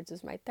tarot cards,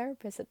 was my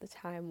therapist at the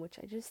time, which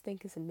I just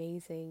think is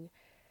amazing.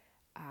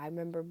 I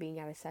remember being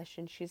at a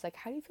session. She's like,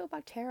 how do you feel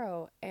about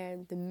tarot?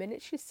 And the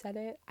minute she said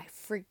it, I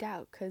freaked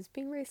out because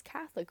being raised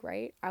Catholic,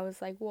 right? I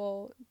was like,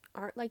 well,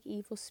 aren't like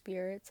evil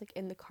spirits like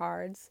in the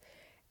cards?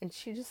 And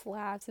she just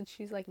laughs and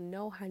she's like,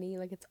 no, honey,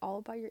 like it's all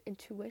about your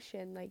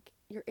intuition. Like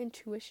your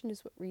intuition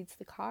is what reads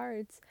the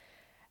cards.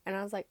 And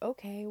I was like,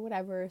 okay,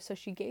 whatever. So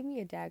she gave me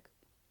a deck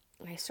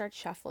and I start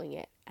shuffling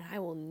it. And I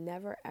will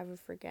never ever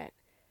forget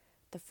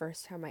the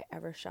first time I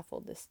ever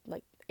shuffled this,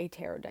 like a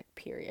tarot deck,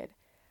 period.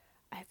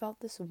 I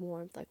felt this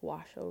warmth like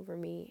wash over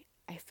me.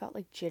 I felt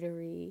like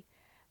jittery.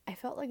 I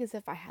felt like as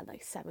if I had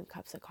like 7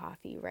 cups of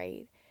coffee,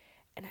 right?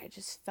 And I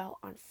just felt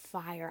on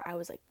fire. I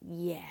was like,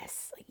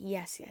 yes,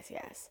 yes,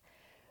 yes.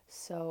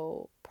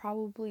 So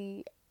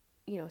probably,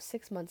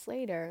 6 months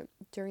later,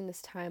 during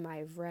this time,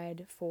 I've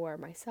read for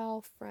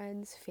myself,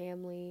 friends,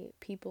 family,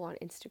 people on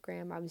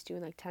Instagram. I was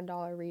doing like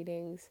 $10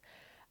 readings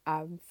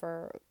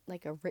for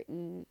like a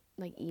written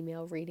like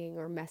email reading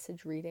or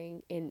message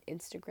reading in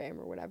Instagram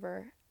or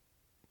whatever,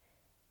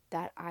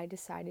 that I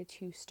decided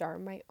to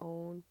start my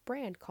own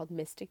brand called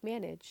Mystic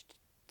Managed,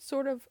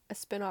 sort of a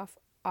spin-off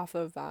off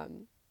of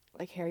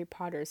like Harry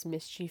Potter's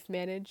Mischief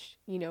Managed,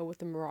 with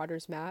the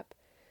Marauders map.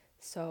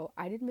 So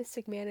I did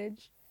Mystic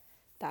Manage.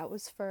 That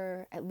was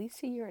for at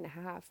least a year and a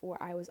half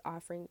where I was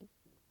offering,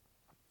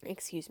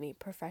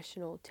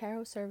 professional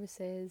tarot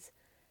services.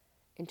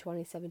 In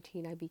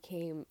 2017, I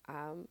became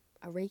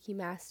a Reiki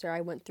master.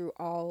 I went through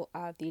all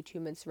of the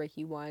attunements,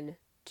 Reiki 1,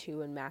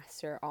 2, and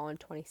Master, all in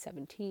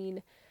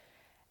 2017.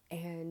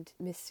 And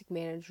Mystic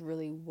Manage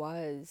really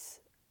was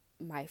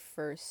my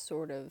first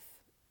sort of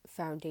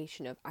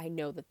foundation of, I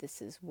know that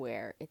this is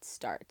where it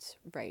starts,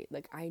 right?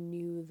 Like, I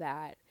knew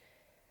that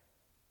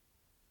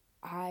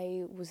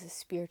I was a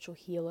spiritual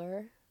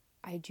healer.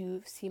 I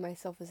do see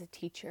myself as a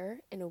teacher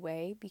in a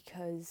way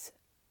because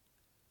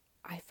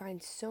I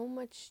find so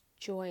much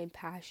joy and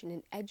passion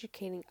in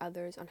educating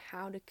others on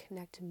how to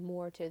connect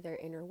more to their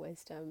inner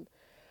wisdom,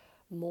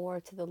 more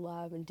to the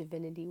love and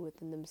divinity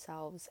within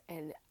themselves.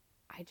 And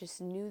I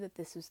just knew that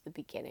this was the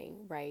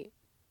beginning, right?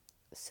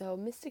 So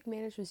Mystic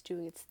Manage was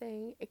doing its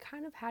thing. It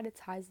kind of had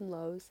its highs and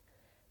lows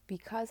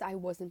because I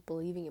wasn't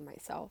believing in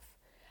myself.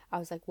 I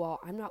was like, well,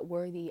 I'm not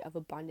worthy of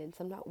abundance.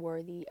 I'm not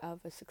worthy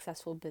of a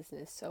successful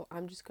business. So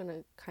I'm just going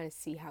to kind of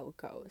see how it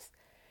goes.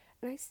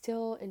 And I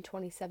still, in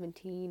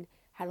 2017,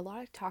 had a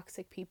lot of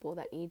toxic people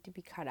that need to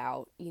be cut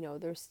out.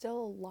 There's still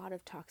a lot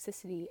of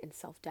toxicity and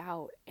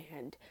self-doubt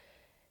and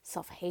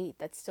self-hate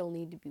that still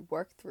need to be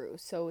worked through.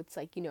 So it's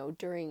like, I know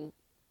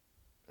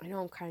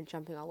I'm kind of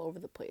jumping all over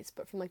the place,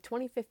 but from like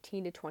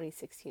 2015 to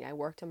 2016, I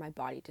worked on my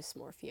body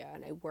dysmorphia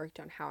and I worked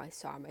on how I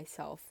saw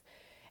myself,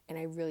 and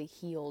I really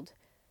healed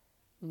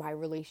my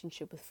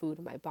relationship with food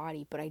and my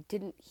body, but I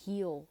didn't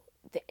heal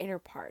the inner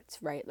parts,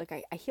 right? Like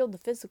I healed the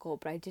physical,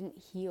 but I didn't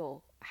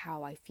heal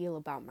how I feel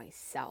about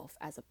myself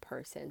as a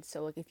person.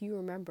 So like if you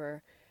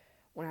remember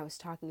when I was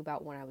talking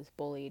about when I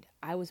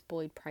was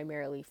bullied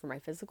primarily for my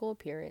physical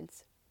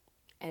appearance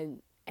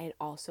and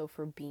also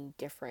for being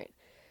different.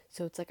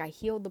 So it's like I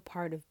healed the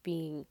part of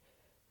being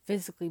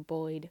physically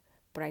bullied,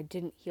 but I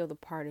didn't heal the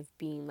part of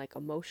being like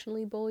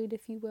emotionally bullied,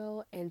 if you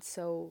will. And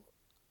so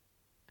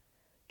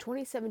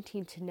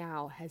 2017 to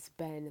now has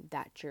been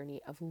that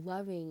journey of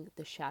loving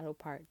the shadow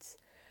parts,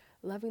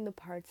 loving the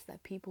parts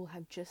that people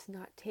have just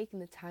not taken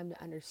the time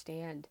to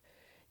understand,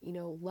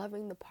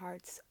 loving the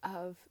parts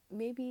of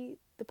maybe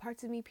the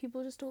parts of me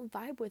people just don't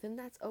vibe with, and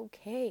that's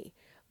okay.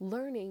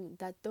 Learning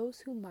that those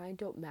who mind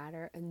don't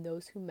matter and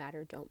those who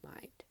matter don't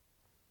mind.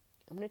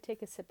 I'm going to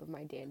take a sip of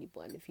my Dandy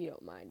Blend if you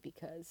don't mind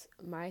because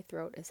my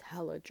throat is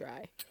hella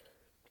dry.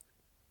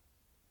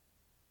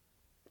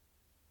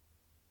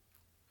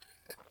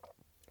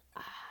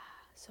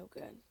 So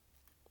good.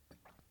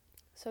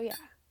 So yeah,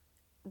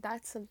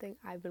 that's something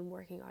I've been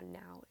working on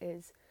now,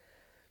 is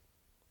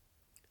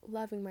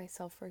loving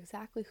myself for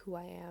exactly who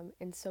I am.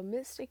 And so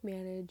Mystic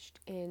Managed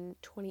in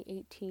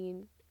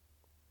 2018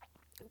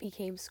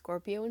 became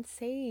Scorpio and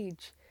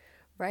Sage,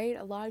 right?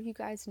 A lot of you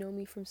guys know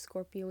me from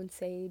Scorpio and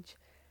Sage.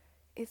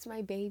 It's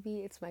my baby,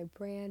 it's my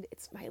brand,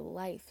 it's my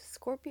life.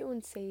 Scorpio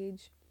and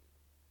Sage,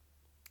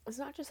 it's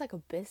not just like a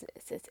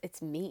business,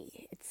 it's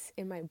me. It's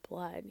in my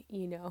blood,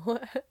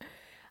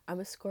 I'm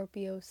a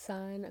Scorpio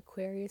sun,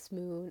 Aquarius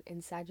moon,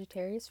 and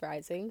Sagittarius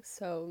rising.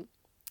 So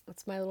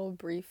That's my little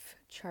brief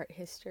chart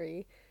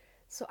history.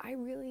 So I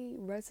really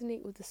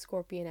resonate with the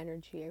Scorpion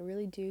energy. I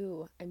really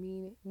do. I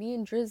mean, me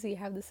and Drizzy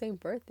have the same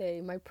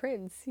birthday. My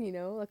prince,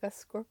 like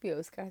us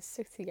Scorpios gotta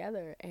stick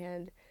together.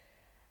 And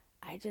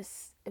I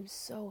just am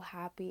so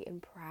happy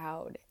and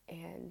proud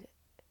and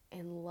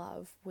in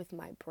love with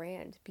my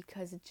brand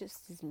because it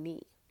just is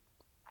me.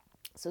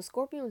 So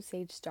Scorpio and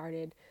Sage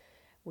started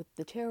with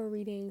the tarot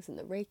readings and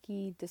the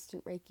Reiki,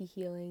 distant Reiki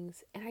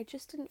healings, and I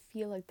just didn't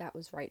feel like that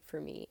was right for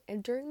me.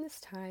 And during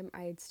this time,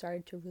 I had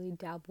started to really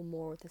dabble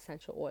more with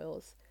essential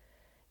oils.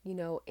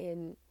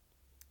 In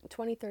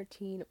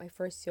 2013, at my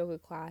first yoga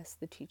class,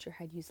 the teacher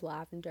had used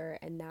lavender,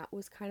 and that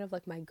was kind of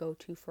like my go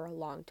to for a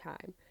long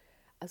time.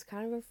 I was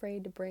kind of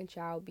afraid to branch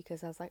out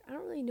because I was like, I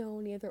don't really know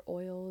any other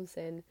oils.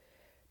 And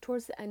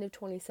towards the end of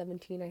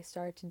 2017, I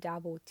started to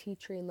dabble with tea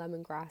tree and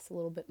lemongrass a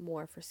little bit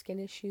more for skin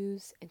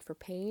issues and for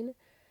pain.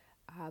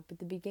 But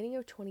the beginning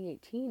of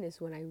 2018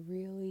 is when I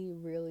really,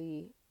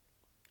 really,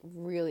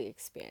 really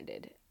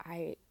expanded.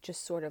 I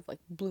just sort of like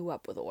blew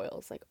up with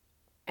oils, like,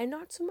 and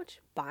not so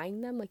much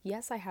buying them. Like,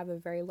 yes, I have a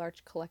very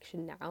large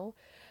collection now,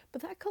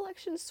 but that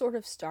collection sort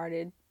of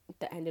started at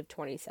the end of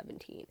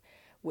 2017.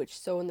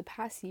 So in the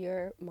past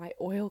year, my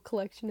oil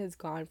collection has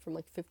gone from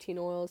like 15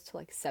 oils to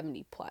like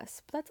 70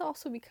 plus. But that's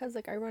also because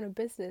like I run a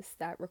business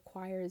that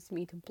requires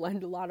me to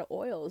blend a lot of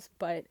oils.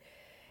 But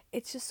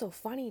it's just so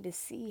funny to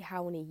see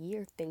how in a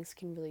year things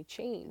can really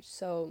change.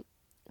 So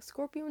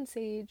Scorpio and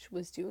Sage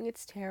was doing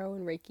its tarot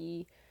and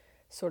Reiki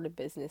sort of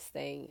business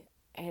thing,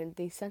 and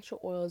the essential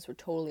oils were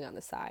totally on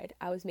the side.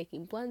 I was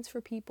making blends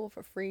for people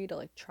for free to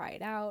like try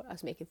it out. I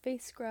was making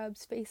face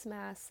scrubs, face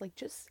masks, like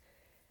just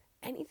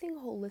anything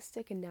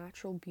holistic and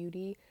natural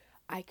beauty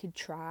I could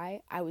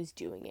try, I was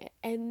doing it.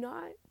 And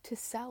not to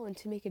sell and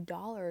to make a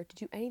dollar or to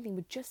do anything,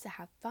 but just to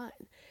have fun.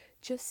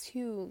 Just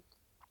to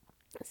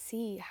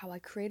see how I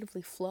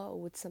creatively flow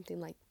with something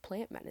like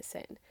plant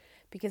medicine,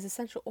 because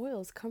essential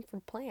oils come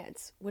from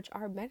plants, which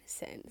are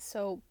medicine.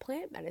 So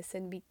plant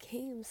medicine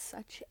became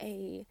such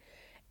a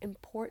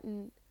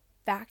important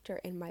factor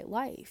in my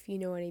life, you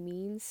know what I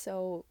mean?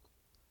 So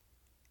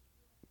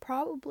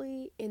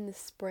probably in the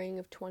spring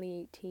of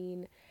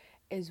 2018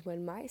 is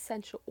when my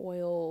essential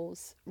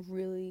oils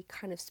really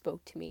kind of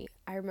spoke to me.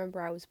 I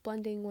remember I was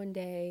blending one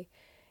day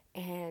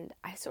and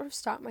I sort of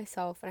stopped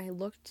myself and I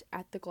looked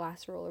at the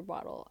glass roller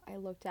bottle. I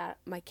looked at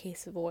my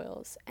case of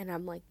oils and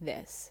I'm like,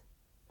 this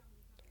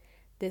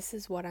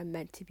is what I'm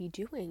meant to be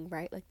doing,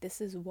 right? Like, this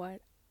is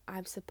what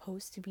I'm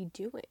supposed to be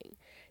doing.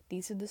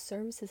 These are the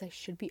services I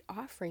should be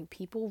offering.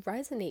 People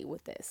resonate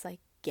with this. Like,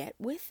 get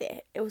with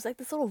it. It was like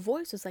this little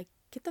voice was like,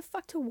 get the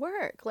fuck to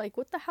work. Like,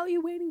 what the hell are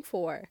you waiting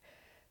for?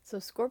 So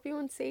Scorpio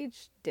and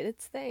Sage did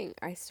its thing.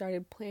 I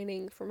started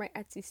planning for my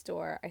Etsy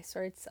store. I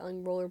started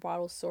selling roller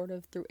bottles sort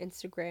of through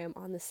Instagram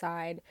on the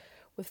side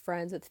with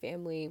friends, with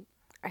family.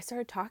 I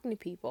started talking to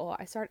people.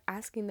 I started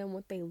asking them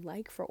what they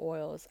like for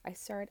oils. I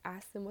started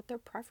asking them what their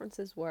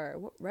preferences were,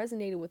 what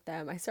resonated with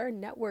them. I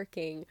started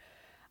networking.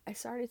 I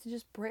started to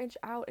just branch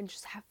out and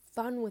just have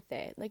fun with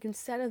it. Like,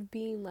 instead of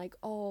being like,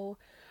 oh,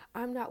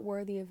 I'm not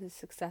worthy of a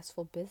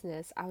successful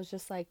business, I was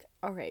just like,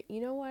 all right,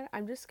 you know what?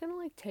 I'm just gonna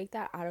like take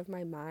that out of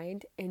my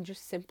mind and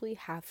just simply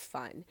have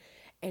fun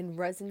and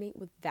resonate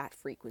with that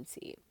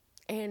frequency.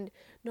 And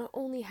not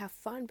only have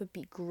fun, but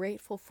be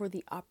grateful for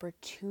the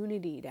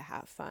opportunity to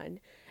have fun.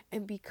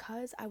 And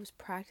because I was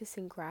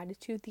practicing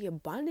gratitude, the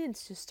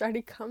abundance just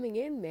started coming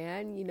in,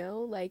 man.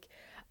 Like,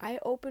 I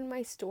opened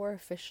my store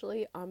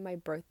officially on my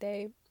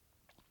birthday,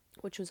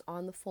 which was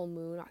on the full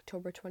moon,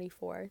 October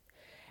 24th,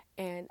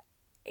 and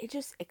it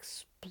just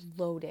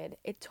exploded.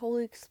 It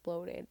totally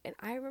exploded. And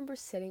I remember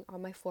sitting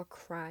on my floor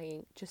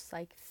crying, just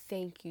like,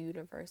 thank you,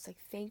 universe. Like,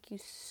 thank you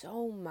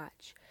so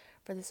much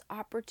for this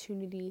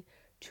opportunity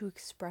to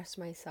express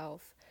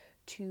myself,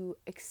 to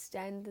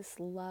extend this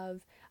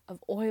love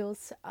of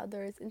oils to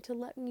others, and to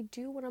let me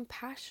do what I'm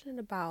passionate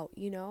about.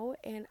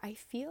 And I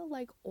feel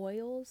like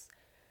oils,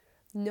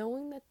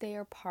 knowing that they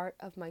are part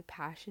of my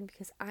passion,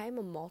 because I am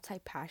a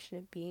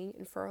multi-passionate being,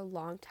 and for a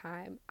long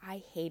time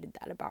I hated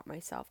that about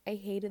myself. I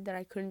hated that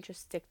I couldn't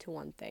just stick to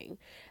one thing,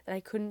 that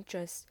I couldn't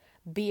just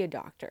be a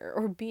doctor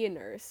or be a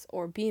nurse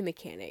or be a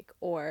mechanic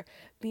or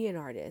be an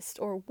artist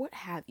or what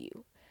have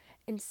you.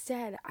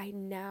 Instead, I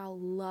now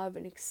love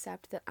and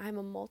accept that I'm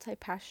a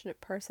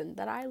multi-passionate person,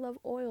 that I love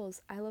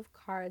oils, I love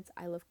cards,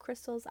 I love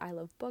crystals, I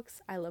love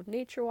books, I love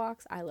nature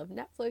walks, I love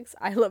Netflix,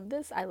 I love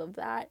this, I love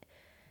that,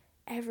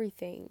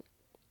 everything.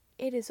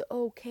 It is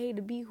okay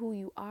to be who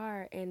you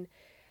are. And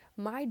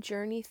my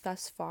journey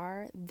thus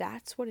far,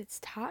 that's what it's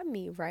taught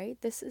me, right?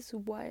 This is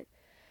what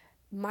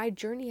my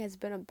journey has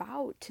been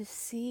about, to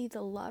see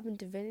the love and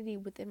divinity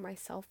within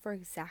myself for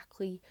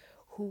exactly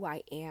who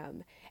I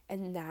am.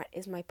 And that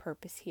is my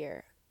purpose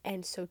here.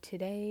 And so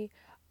today,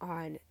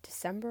 on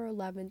December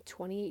 11th,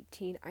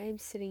 2018, I am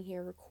sitting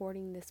here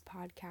recording this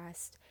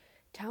podcast,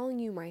 telling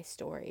you my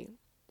story,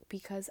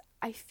 because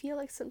I feel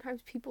like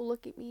sometimes people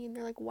look at me and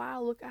they're like,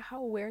 wow, look at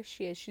how aware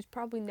she is. She's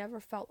probably never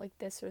felt like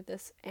this or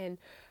this in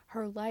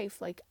her life.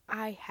 Like,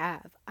 I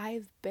have.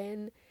 I've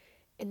been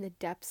in the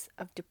depths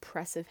of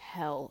depressive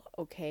hell,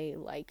 okay?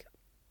 Like,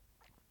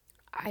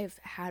 I've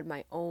had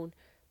my own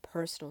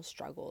personal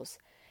struggles.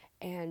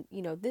 And,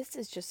 this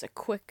is just a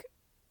quick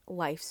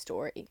life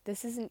story.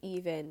 This isn't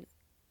even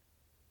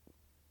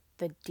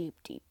the deep,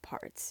 deep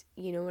parts.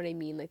 You know what I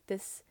mean? Like,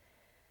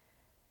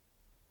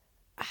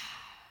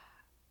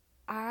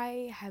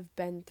 I have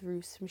been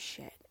through some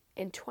shit.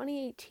 And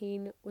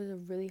 2018 was a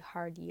really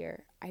hard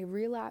year. I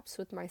relapsed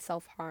with my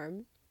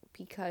self-harm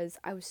because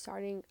I was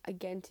starting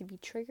again to be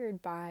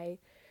triggered by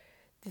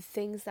the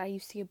things that I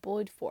used to get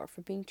bullied for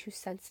being too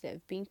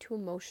sensitive, being too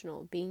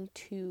emotional, being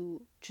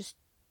too just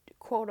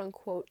quote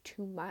unquote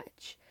too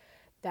much,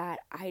 that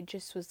I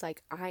just was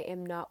like, I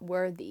am not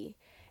worthy.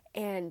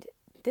 And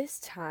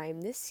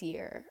this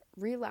year,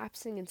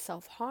 relapsing in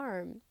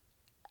self-harm,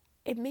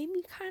 it made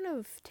me kind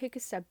of take a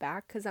step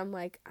back because I'm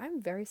like,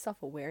 I'm very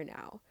self-aware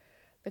now.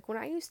 Like when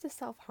I used to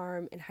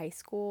self-harm in high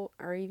school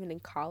or even in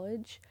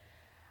college,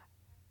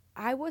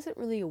 I wasn't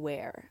really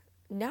aware.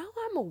 Now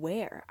I'm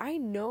aware. I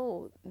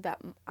know that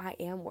I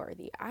am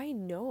worthy. I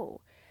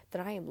know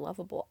that I am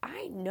lovable.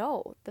 I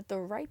know that the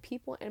right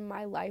people in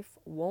my life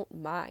won't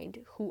mind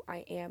who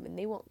I am and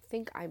they won't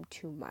think I'm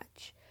too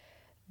much.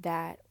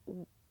 That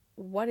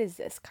what is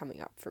this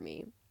coming up for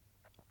me?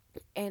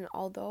 And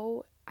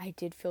although I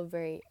did feel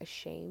very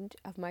ashamed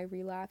of my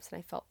relapse and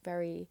I felt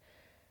very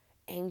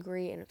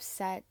angry and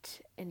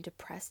upset and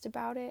depressed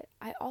about it,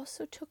 I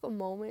also took a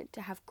moment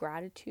to have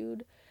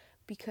gratitude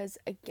because,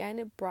 again,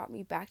 it brought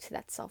me back to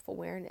that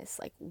self-awareness.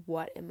 Like,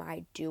 what am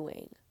I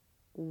doing?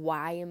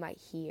 Why am I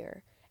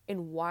here?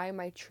 And why am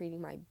I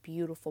treating my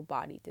beautiful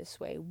body this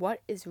way?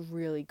 What is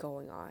really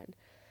going on?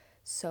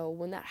 So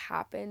when that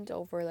happened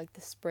over like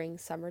the spring,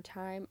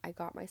 summertime, I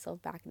got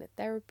myself back into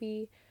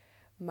therapy.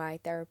 My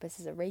therapist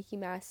is a Reiki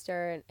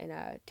master and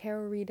a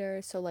tarot reader.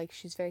 So like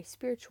she's very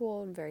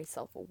spiritual and very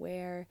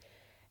self-aware.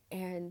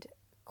 And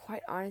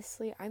quite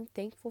honestly, I'm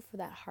thankful for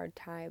that hard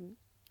time.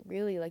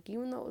 Really, like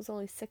even though it was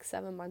only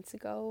 6-7 months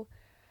ago,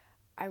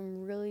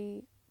 I'm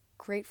really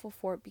grateful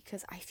for it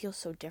because I feel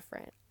so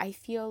different. I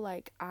feel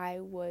like I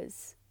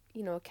was,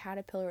 a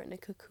caterpillar in a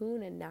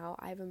cocoon and now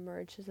I've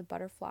emerged as a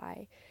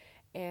butterfly.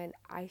 And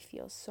I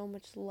feel so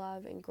much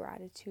love and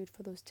gratitude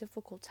for those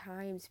difficult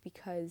times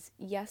because,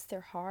 yes,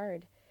 they're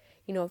hard.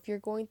 If you're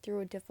going through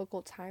a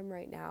difficult time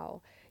right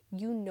now,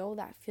 you know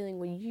that feeling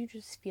when you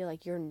just feel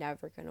like you're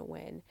never going to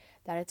win,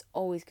 that it's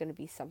always going to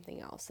be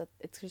something else, that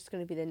it's just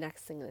going to be the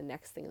next thing and the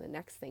next thing and the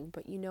next thing.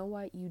 But you know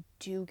what? You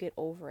do get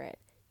over it.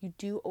 You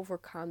do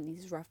overcome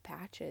these rough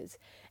patches.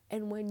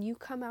 And when you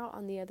come out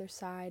on the other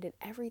side and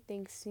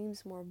everything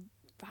seems more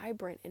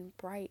vibrant and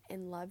bright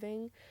and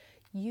loving,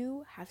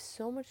 you have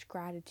so much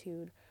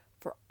gratitude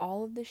for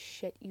all of the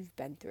shit you've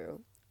been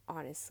through,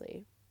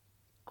 honestly.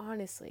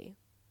 Honestly.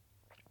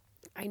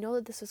 I know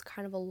that this was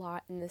kind of a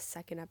lot in this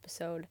second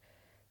episode,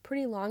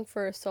 pretty long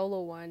for a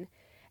solo one,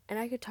 and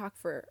I could talk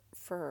for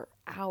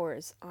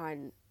hours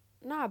on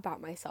not about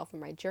myself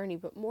and my journey,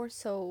 but more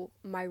so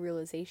my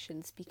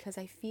realizations because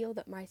I feel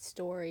that my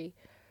story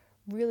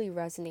really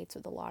resonates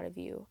with a lot of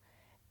you.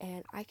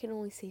 And I can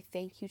only say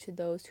thank you to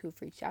those who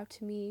have reached out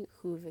to me,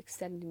 who have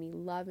extended me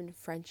love and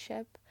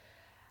friendship.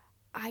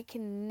 I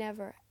can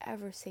never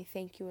ever say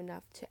thank you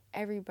enough to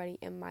everybody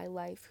in my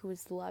life who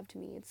has loved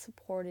me and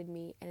supported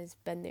me and has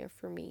been there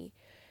for me.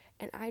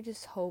 And I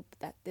just hope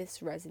that this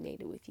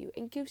resonated with you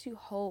and gives you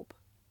hope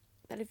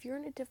that if you're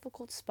in a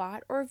difficult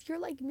spot, or if you're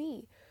like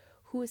me,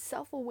 who is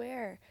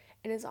self-aware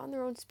and is on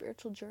their own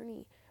spiritual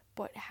journey,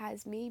 but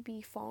has maybe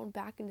fallen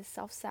back into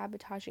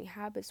self-sabotaging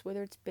habits,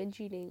 whether it's binge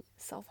eating,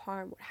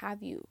 self-harm, what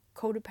have you,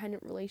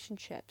 codependent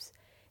relationships,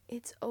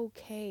 it's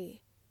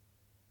okay.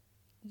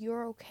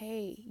 You're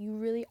okay. You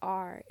really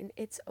are, and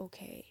it's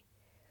okay.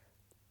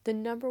 The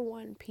number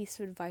one piece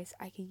of advice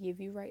I could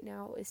give you right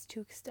now is to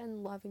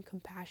extend love and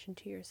compassion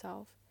to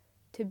yourself,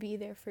 to be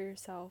there for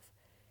yourself,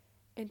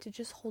 and to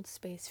just hold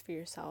space for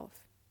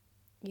yourself.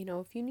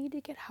 If you need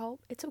to get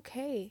help, it's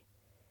okay.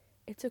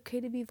 It's okay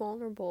to be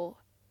vulnerable.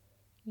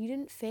 You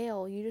didn't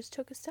fail, you just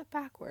took a step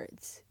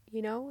backwards,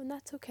 and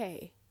that's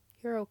okay.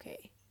 You're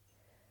okay.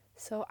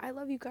 So I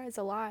love you guys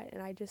a lot,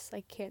 and I just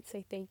can't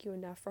say thank you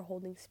enough for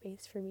holding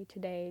space for me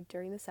today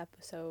during this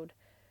episode.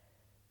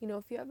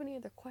 If you have any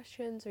other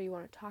questions or you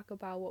want to talk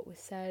about what was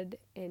said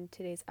in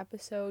today's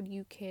episode,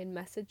 you can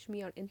message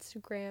me on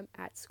Instagram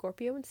at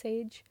Scorpio and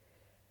Sage.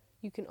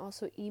 You can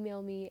also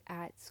email me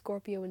at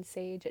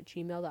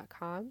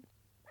scorpioandsage@gmail.com.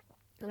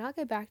 And I'll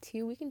get back to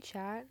you. We can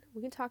chat.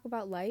 We can talk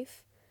about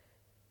life.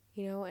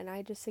 And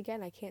I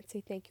can't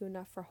say thank you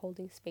enough for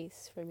holding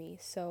space for me.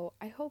 So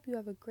I hope you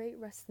have a great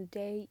rest of the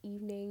day,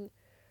 evening,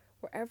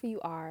 wherever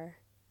you are.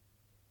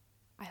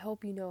 I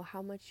hope you know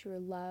how much you're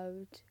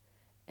loved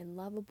and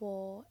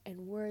lovable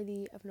and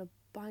worthy of an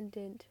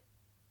abundant,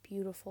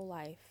 beautiful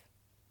life.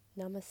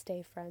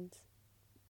 Namaste, friends.